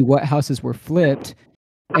trying to see what houses were flipped,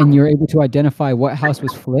 and you're able to identify what house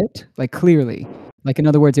was flipped, clearly. In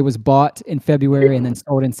other words, it was bought in February and then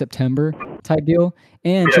sold in September type deal.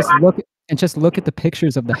 And just look at the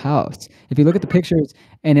pictures of the house. If you look at the pictures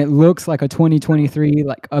and it looks like a 2023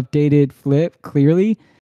 updated flip, clearly,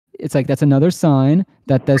 it's that's another sign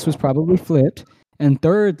that this was probably flipped. And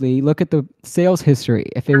thirdly, look at the sales history.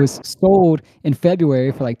 If it was sold in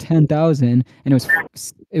February for $10,000 and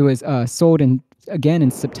it was sold again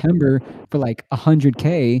in September for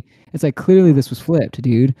 $100K, it's clearly this was flipped,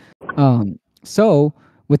 dude. So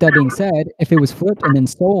with that being said, if it was flipped and then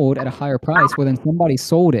sold at a higher price, well, then somebody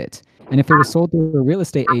sold it. And if it was sold through a real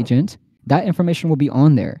estate agent, that information will be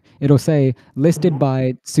on there. It'll say listed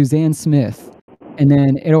by Suzanne Smith. And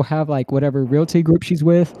then it'll have whatever realty group she's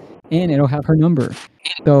with and it'll have her number.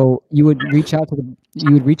 So you would reach out to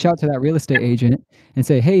that real estate agent and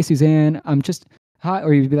say, "Hey, Suzanne, I'm just hi,"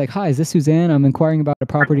 or you'd be like, "Hi, is this Suzanne? I'm inquiring about a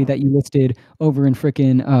property that you listed over in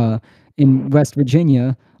frickin' in West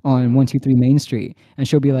Virginia on 123 Main Street." And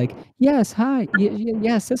she'll be like, "Yes, hi,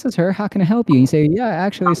 yes, this is her. How can I help you?" And you say, "Yeah,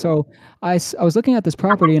 actually, so I was looking at this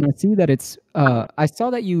property and I see that it's I saw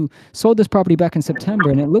that you sold this property back in September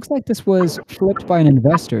and it looks like this was flipped by an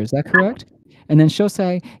investor. Is that correct?" And then she'll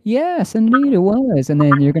say, "Yes, indeed it was." And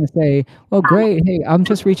then you're going to say, "Well, great. Hey, I'm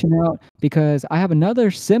just reaching out because I have another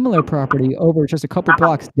similar property over just a couple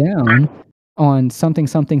blocks down on something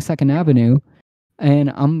 2nd Avenue,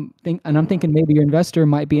 and I'm thinking maybe your investor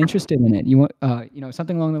might be interested in it. You want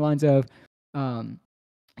something along the lines of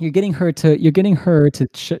you're getting her to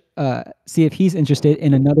see if he's interested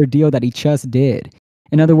in another deal that he just did.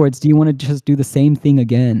 In other words, do you want to just do the same thing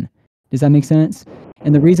again? Does that make sense?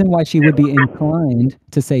 And the reason why she would be inclined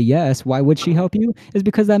to say yes, why would she help you, is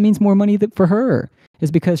because that means more money for her. Is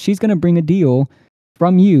because she's going to bring a deal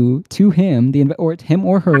from you to him, him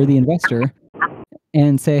or her, the investor,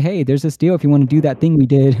 and say, "Hey, there's this deal if you want to do that thing we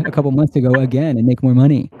did a couple months ago again and make more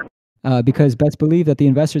money." Because best believe that the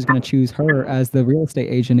investor is going to choose her as the real estate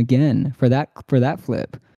agent again for that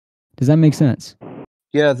flip. Does that make sense?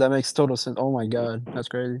 Yeah, that makes total sense. Oh my god, that's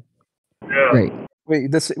crazy. Great.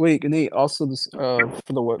 Wait, Nate. Also, this for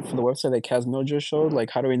the website that Casmo just showed, like,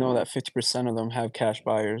 how do we know that 50% of them have cash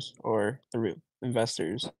buyers or the real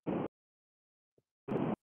investors?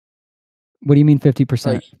 What do you mean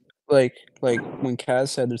 50%? Like when Kaz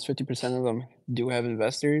said there's 50% of them do have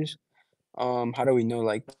investors. How do we know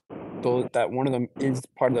that one of them is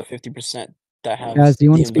part of the 50% that have Kaz, do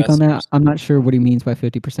you want the to speak on that? investors? I'm not sure what he means by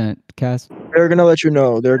 50%. Kaz? They're gonna let you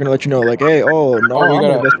know. Like, hey, oh no, Oh, I'm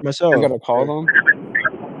gonna invest myself. we gotta call them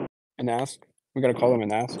and ask. We gotta call them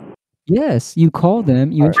and ask. Yes, you call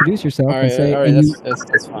them, you introduce yourself, and say, All right, and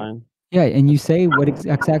that's fine. yeah, and you say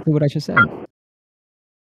exactly what I just said. All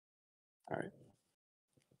right.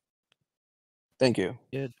 Thank you.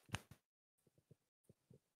 Good.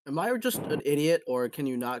 Am I just an idiot, or can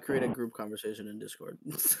you not create a group conversation in Discord?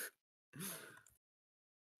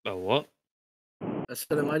 Oh, what? I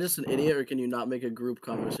said, am I just an idiot, or can you not make a group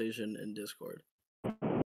conversation in Discord?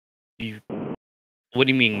 What do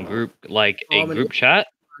you mean group? Like a group chat?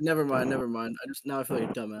 Never mind. Now I feel like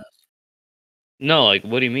a dumbass. No, like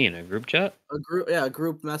what do you mean? A group chat? A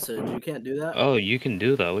group message. You can't do that? Oh, you can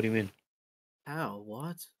do that. What do you mean? How?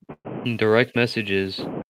 What? Direct messages.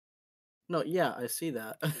 No, yeah, I see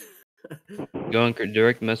that. Go on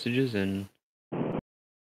direct messages and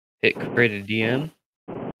hit create a DM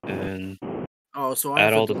and oh, so I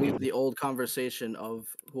have to delete the old conversation of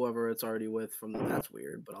whoever it's already with from that's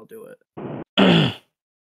weird, but I'll do it.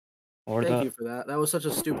 Thank you for that. That was such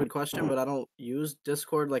a stupid question, but I don't use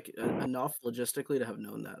Discord enough logistically to have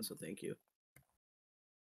known that, so thank you.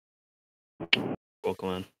 Welcome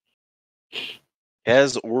on.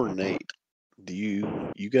 Kaz or Nate, do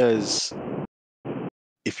you guys,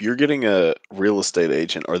 if you're getting a real estate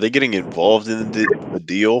agent, are they getting involved in the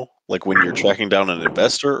deal? Like when you're tracking down an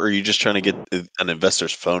investor, or are you just trying to get an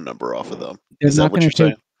investor's phone number off of them? Is that what you're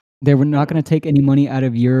saying? They were not going to take any money out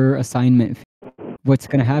of your assignment. What's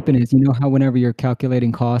going to happen is, you know how whenever you're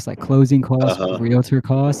calculating costs, like closing costs, realtor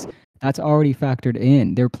costs, that's already factored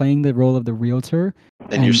in. They're playing the role of the realtor.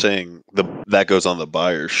 And you're saying that goes on the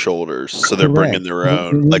buyer's shoulders, so they're bringing their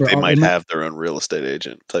own, like they might have their own real estate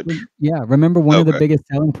agent type. Yeah, remember one of the biggest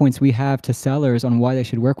selling points we have to sellers on why they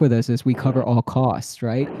should work with us is we cover all costs,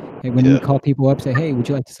 right? Like when we call people up, say, "Hey, would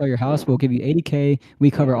you like to sell your house? We'll give you $80K.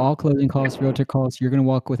 We cover all closing costs, realtor costs. You're going to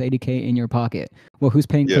walk with $80K in your pocket." Well, who's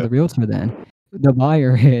paying for the realtor then? The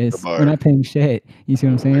buyer is. We're not paying shit. You see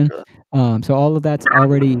what I'm saying? Okay. So all of that's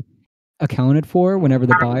already accounted for whenever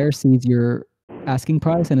the buyer sees your asking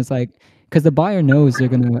price, and it's like, because the buyer knows they're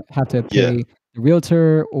going to have to pay the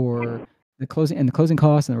realtor or the closing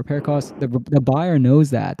costs and the repair costs. The buyer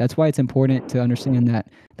knows that. That's why it's important to understand that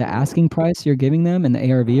the asking price you're giving them and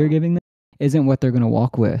the ARV you're giving them isn't what they're going to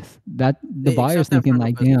walk with. That the buyer's thinking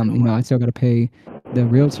like, damn, I still got to pay the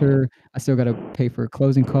realtor. I still got to pay for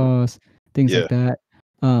closing costs, things like that.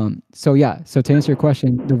 So to answer your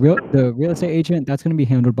question, the real estate agent, that's going to be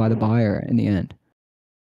handled by the buyer in the end.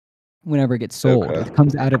 Whenever it gets sold, it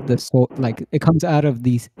comes out of it comes out of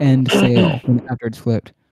the end sale after it's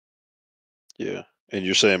flipped. Yeah, and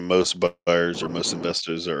you're saying most buyers or most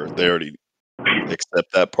investors they already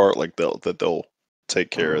accept that part, like they'll take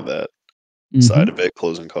care of that side of it,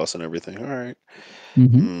 closing costs and everything. All right.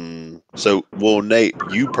 So, well, Nate,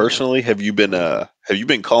 you personally have you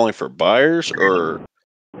been calling for buyers or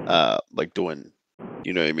like doing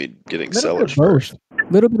You know what I mean? Getting Little bit of sellers both. first.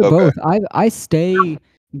 Little bit of Okay. both. I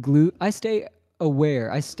stay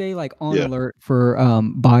aware. I stay like on Yeah. alert for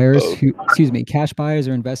buyers Both. who, excuse me, cash buyers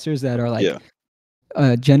or investors that are like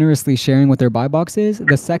Yeah. generously sharing what their buy box is.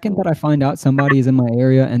 The second that I find out somebody is in my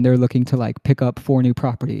area and they're looking to like pick up 4 new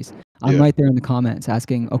properties, I'm Yeah. right there in the comments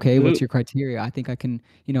asking, okay, Who- what's your criteria? I think I can,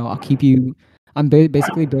 I'll keep you. I'm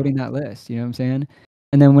basically building that list. You know what I'm saying?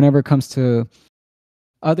 And then whenever it comes to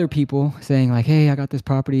other people saying like, hey, I got this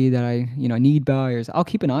property that I, need buyers, I'll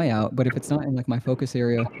keep an eye out. But if it's not in like my focus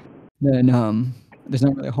area, then there's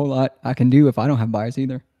not really a whole lot I can do if I don't have buyers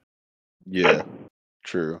either. Yeah.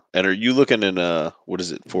 True. And are you looking in what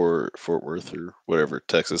is it, for Fort Worth or whatever,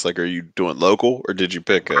 Texas? Like, are you doing local or did you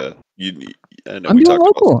pick you? I know I'm we doing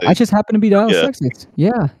talked about local. I state. just happen to be Dallas, Yeah. Texas.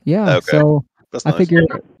 Yeah. Okay. So That's I nice. figure,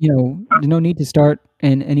 there's no need to start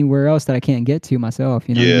in anywhere else that I can't get to myself.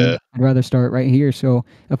 You know what I mean? Yeah. I'd rather start right here. So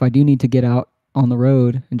if I do need to get out on the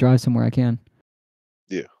road and drive somewhere, I can.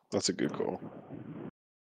 Yeah, that's a good call.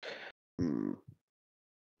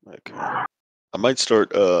 Okay. I might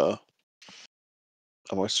start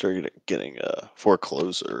getting a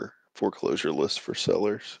foreclosure list for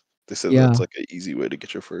sellers. They said Yeah. that's like an easy way to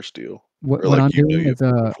get your first deal. What Or what like I'm you know doing you is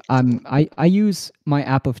have I use my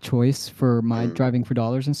app of choice for my Mm. driving for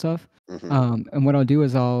dollars and stuff. Mhm. And what I'll do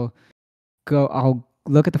is I'll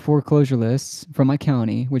look at the foreclosure lists from my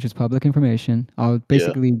county, which is public information. I'm Yeah.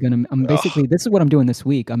 basically Ugh. this is what I'm doing this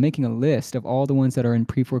week. I'm making a list of all the ones that are in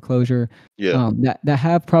pre-foreclosure, Yeah. that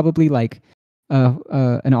have probably like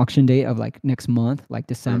an auction date of like next month, like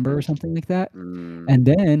December or Mhm. something like that. Mm. And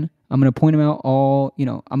then I'm gonna point them out all.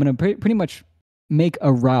 I'm gonna pretty much make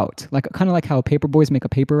a route, like kind of like how paper boys make a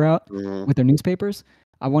paper route Mhm. with their newspapers.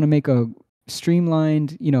 I want to make a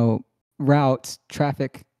streamlined, route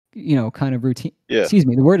traffic, kind of routine. Yeah. Excuse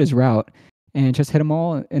me, the word is route, and just hit them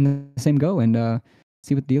all in the same go and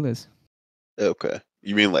see what the deal is. Okay.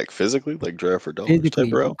 You mean like physically, like drive for dollars type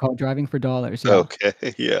Physically, route? called driving for dollars. Yeah. Okay.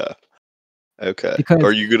 Yeah. Okay. Because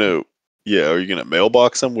Are you gonna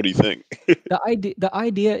mailbox them? What do you think? the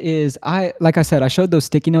idea is, like I said, I showed those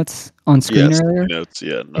sticky notes on screen Yeah, sticky earlier. notes.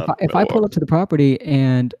 Yeah, If not I pull up mailbox. to the property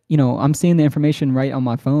and I'm seeing the information right on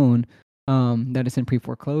my phone, that it's in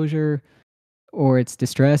pre-foreclosure or it's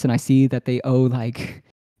distress, and I see that they owe like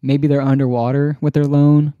maybe they're underwater with their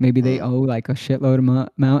loan, maybe they owe like a shitload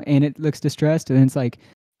amount, and it looks distressed, and it's like,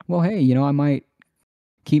 well, hey, I might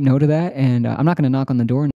keep note of that, and I'm not gonna knock on the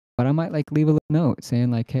door, but I might like leave a little note saying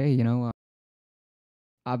like, hey,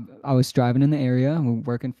 I was driving in the area,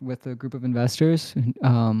 working with a group of investors,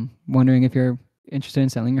 wondering if you're interested in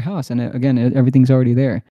selling your house. And again, everything's already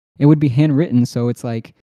there. It would be handwritten, so it's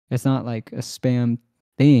like it's not like a spam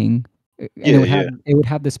thing, and Yeah. it would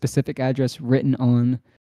have the specific address written on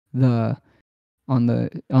the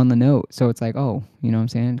note. So it's like, oh, you know what I'm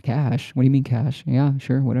saying? Cash. What do you mean cash? Yeah,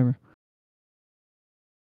 sure, whatever.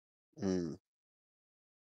 Mm.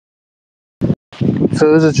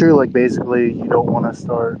 So is it true, like basically you don't want to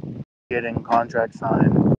start getting contracts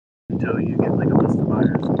signed until you get like a list of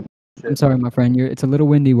buyers? I'm sorry, my friend. It's a little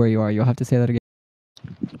windy where you are. You'll have to say that again.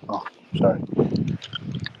 Oh, sorry.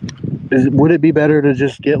 Would it be better to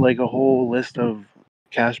just get like a whole list of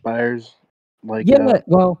cash buyers? Like Yeah,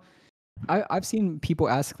 well, I've seen people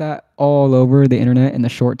ask that all over the internet in the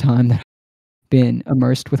short time that I've been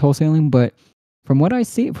immersed with wholesaling. But from what I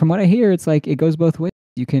hear, it's like it goes both ways.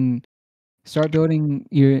 You can start building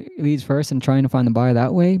your leads first and trying to find the buyer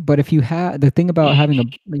that way. But if you have the thing about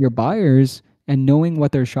having your buyers and knowing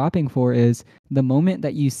what they're shopping for is the moment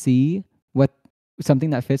that you see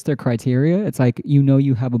something that fits their criteria, it's like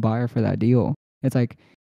you have a buyer for that deal. It's like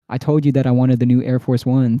I told you that I wanted the new Air Force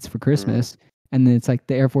Ones for Christmas, and then it's like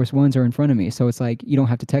the Air Force Ones are in front of me. So it's like you don't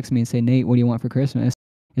have to text me and say, Nate, what do you want for Christmas?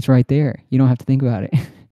 It's right there. You don't have to think about it.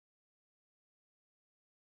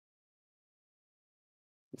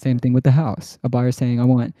 Same thing with the house. A buyer saying, I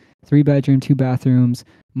want 3-bedroom, 2 bathrooms,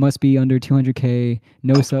 must be under 200K,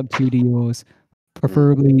 no sub 2 deals,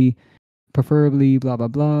 preferably blah blah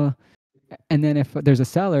blah. And then if there's a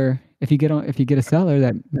seller, if you get a seller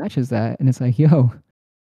that matches that, and it's like, yo,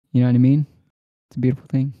 you know what I mean? It's a beautiful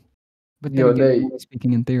thing. But then Yo, again, I'm Nate, only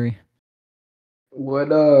speaking in theory.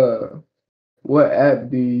 what app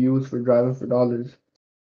do you use for driving for dollars?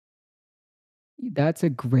 That's a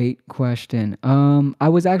great question. I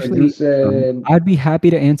was 'Cause you actually, said I'd be happy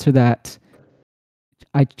to answer that.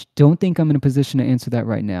 I don't think I'm in a position to answer that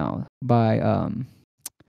right now by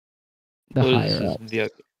the What is higher this? ups. you said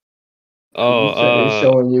it's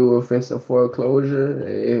showing you if it's a foreclosure,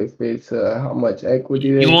 if it's how much equity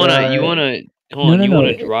You they wanna got. hold on, you No.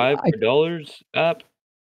 wanna drive for dollars app?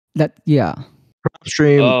 Yeah.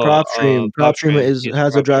 PropStream is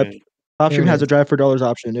has a drive. PropStream has a drive for dollars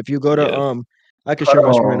option. If you go to I can share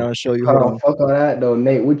my screen right now and show you. Hold on. Fuck all that though,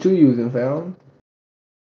 Nate. What you using, fam?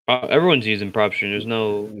 Everyone's using PropStream. There's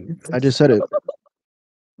no. I just said it.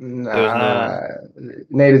 Nah,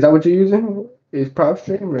 Nate, is that what you're using? Is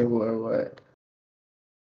PropStream or what?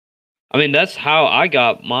 I mean, that's how I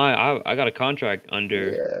got I got a contract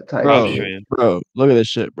under PropStream. Bro, look at this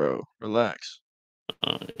shit, bro. Relax.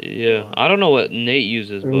 Yeah, I don't know what Nate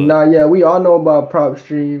uses, but yeah, we all know about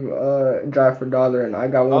PropStream, drive for dollar, and I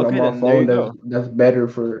got one on my phone that's better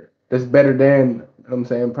than I'm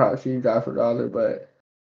saying PropStream drive for dollar, but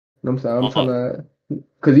you know what I'm saying I'm trying to,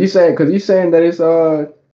 cause he's saying that it's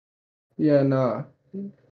yeah, nah.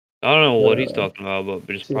 I don't know what he's talking about,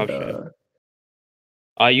 but it's PropStream.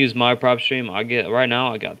 I use my PropStream. I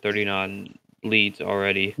got 39 leads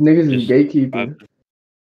already. Niggas is gatekeeping.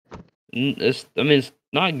 It's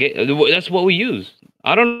not gay. That's what we use.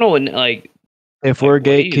 I don't know what If we're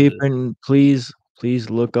gatekeeping, please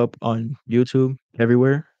look up on YouTube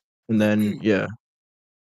everywhere, and then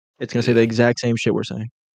it's gonna say the exact same shit we're saying.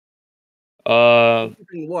 What?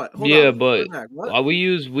 Hold on. But we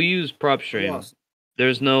use PropStream.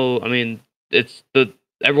 There's no. I mean,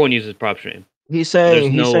 everyone uses PropStream. He's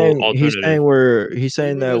saying that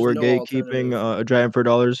we're gatekeeping driving for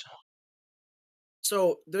dollars.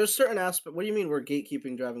 So there's certain aspects. What do you mean we're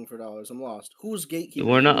gatekeeping driving for dollars? I'm lost. Who's gatekeeping?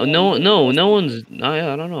 We're not. No one's.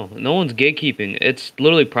 I don't know. No one's gatekeeping. It's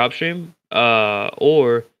literally PropStream,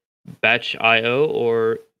 or Batch.io,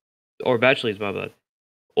 or Batch Leads. My bad.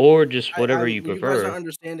 Or just whatever you prefer. You guys'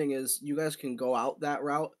 understanding is you guys can go out that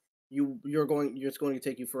route. It's going to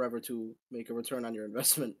take you forever to make a return on your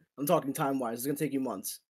investment. I'm talking time wise. It's going to take you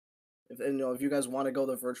months. If you guys want to go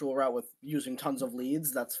the virtual route with using tons of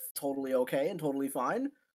leads, that's totally okay and totally fine.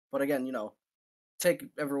 But again, take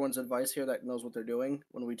everyone's advice here that knows what they're doing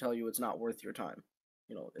when we tell you it's not worth your time.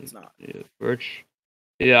 It's not. Yeah,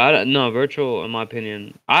 virtual in my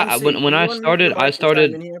opinion. When I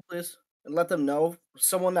started in here, please, and let them know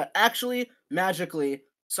someone that actually magically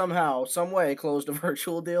somehow, some way closed a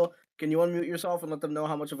virtual deal. Can you unmute yourself and let them know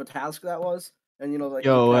how much of a task that was? And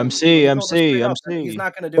yo, MC. He's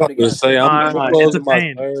not gonna do it again. I'm closing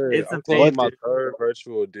my third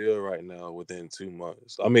virtual deal right now within 2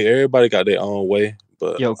 months. I mean, everybody got their own way,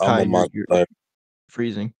 but Kai, I'm on my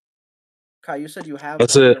freezing. Kai, you said you have.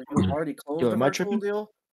 That's it. You already closed a virtual deal.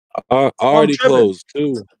 I already closed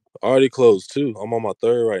 2. I'm on my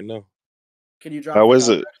third right now. Can you drop? How is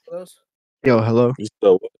it? Yo, hello.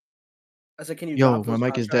 I said, can you? Yo, my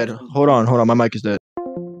mic is dead. Hold on. My mic is dead.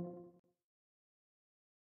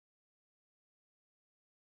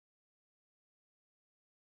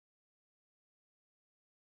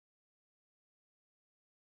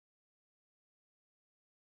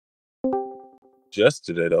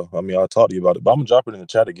 Yesterday though, I mean, I talked to you about it, but I'm gonna drop it in the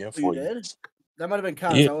chat again for you. Did? That might have been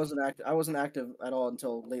Kaz. Yeah. I wasn't active at all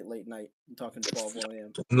until late night. I'm talking 12, 1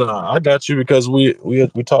 a.m. Nah, I got you because we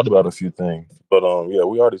talked about a few things, but yeah,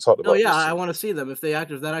 we already talked about. Oh yeah, I want to see them if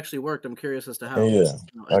that actually worked. I'm curious as to how. Yeah,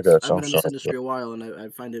 I got you. I've been in this industry a while, and I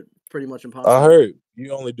find it pretty much impossible. I heard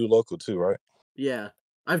you only do local too, right? Yeah,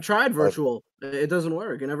 I've tried virtual. It doesn't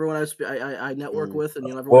work, and everyone I network with, and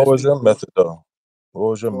everyone. What was your method though?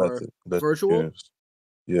 What was your method? Virtual.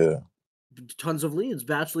 Yeah. Tons of leads,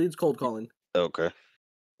 batch leads, cold calling. Okay.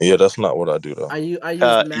 Yeah, that's not what I do though. I use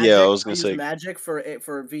Magic. I was gonna say Magic for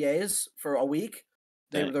VAs for a week.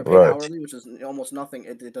 They're paid hourly, which is almost nothing.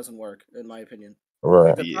 It doesn't work in my opinion.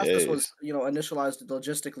 Right. The process was initialized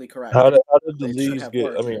logistically correct. How did the leads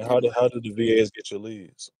get? I mean, how did the VAs get your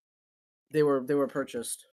leads? They were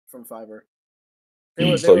purchased from Fiverr.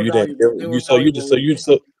 Wait.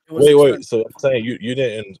 So I'm saying you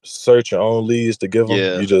didn't search your own leads to give them.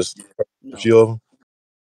 Yeah. You just a few of them.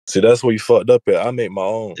 See, that's where you fucked up at. I make my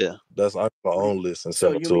own. Yeah. I make my own list and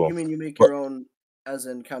send it to them. You mean you make your own, as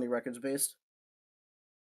in county records based?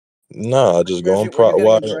 No, I just go on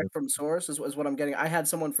direct from source is what I'm getting. I had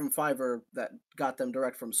someone from Fiverr that got them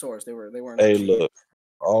direct from source. They weren't. Hey, look.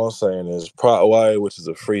 All I'm saying is PropWire, which is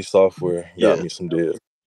a free software, got me some deals.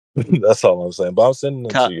 That's all I'm saying. But I'm sending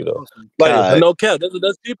them to you though. Like no cap.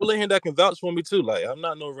 There's people in here that can vouch for me too. Like I'm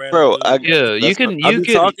not no random. Bro, I'll be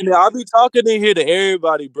talking in here to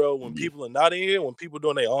everybody, bro. When people are not in here, when people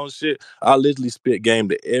doing their own shit, I literally spit game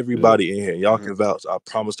to everybody in here. Y'all can vouch. I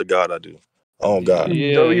promise to God I do. Oh God.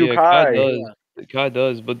 Kai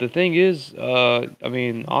does. But the thing is, I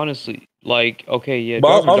mean, honestly, like, okay, yeah,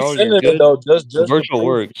 but I'm sending it though. Just virtual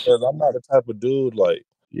works. Because I'm not the type of dude like.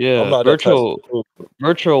 Yeah,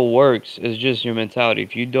 virtual works is just your mentality.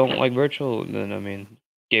 If you don't like virtual, then I mean,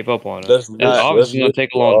 gave up on it. It's obviously gonna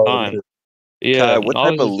take a long time. Kai, what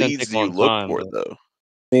type of leads do you look for, though?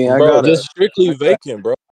 Bro, just strictly vacant,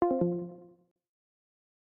 bro.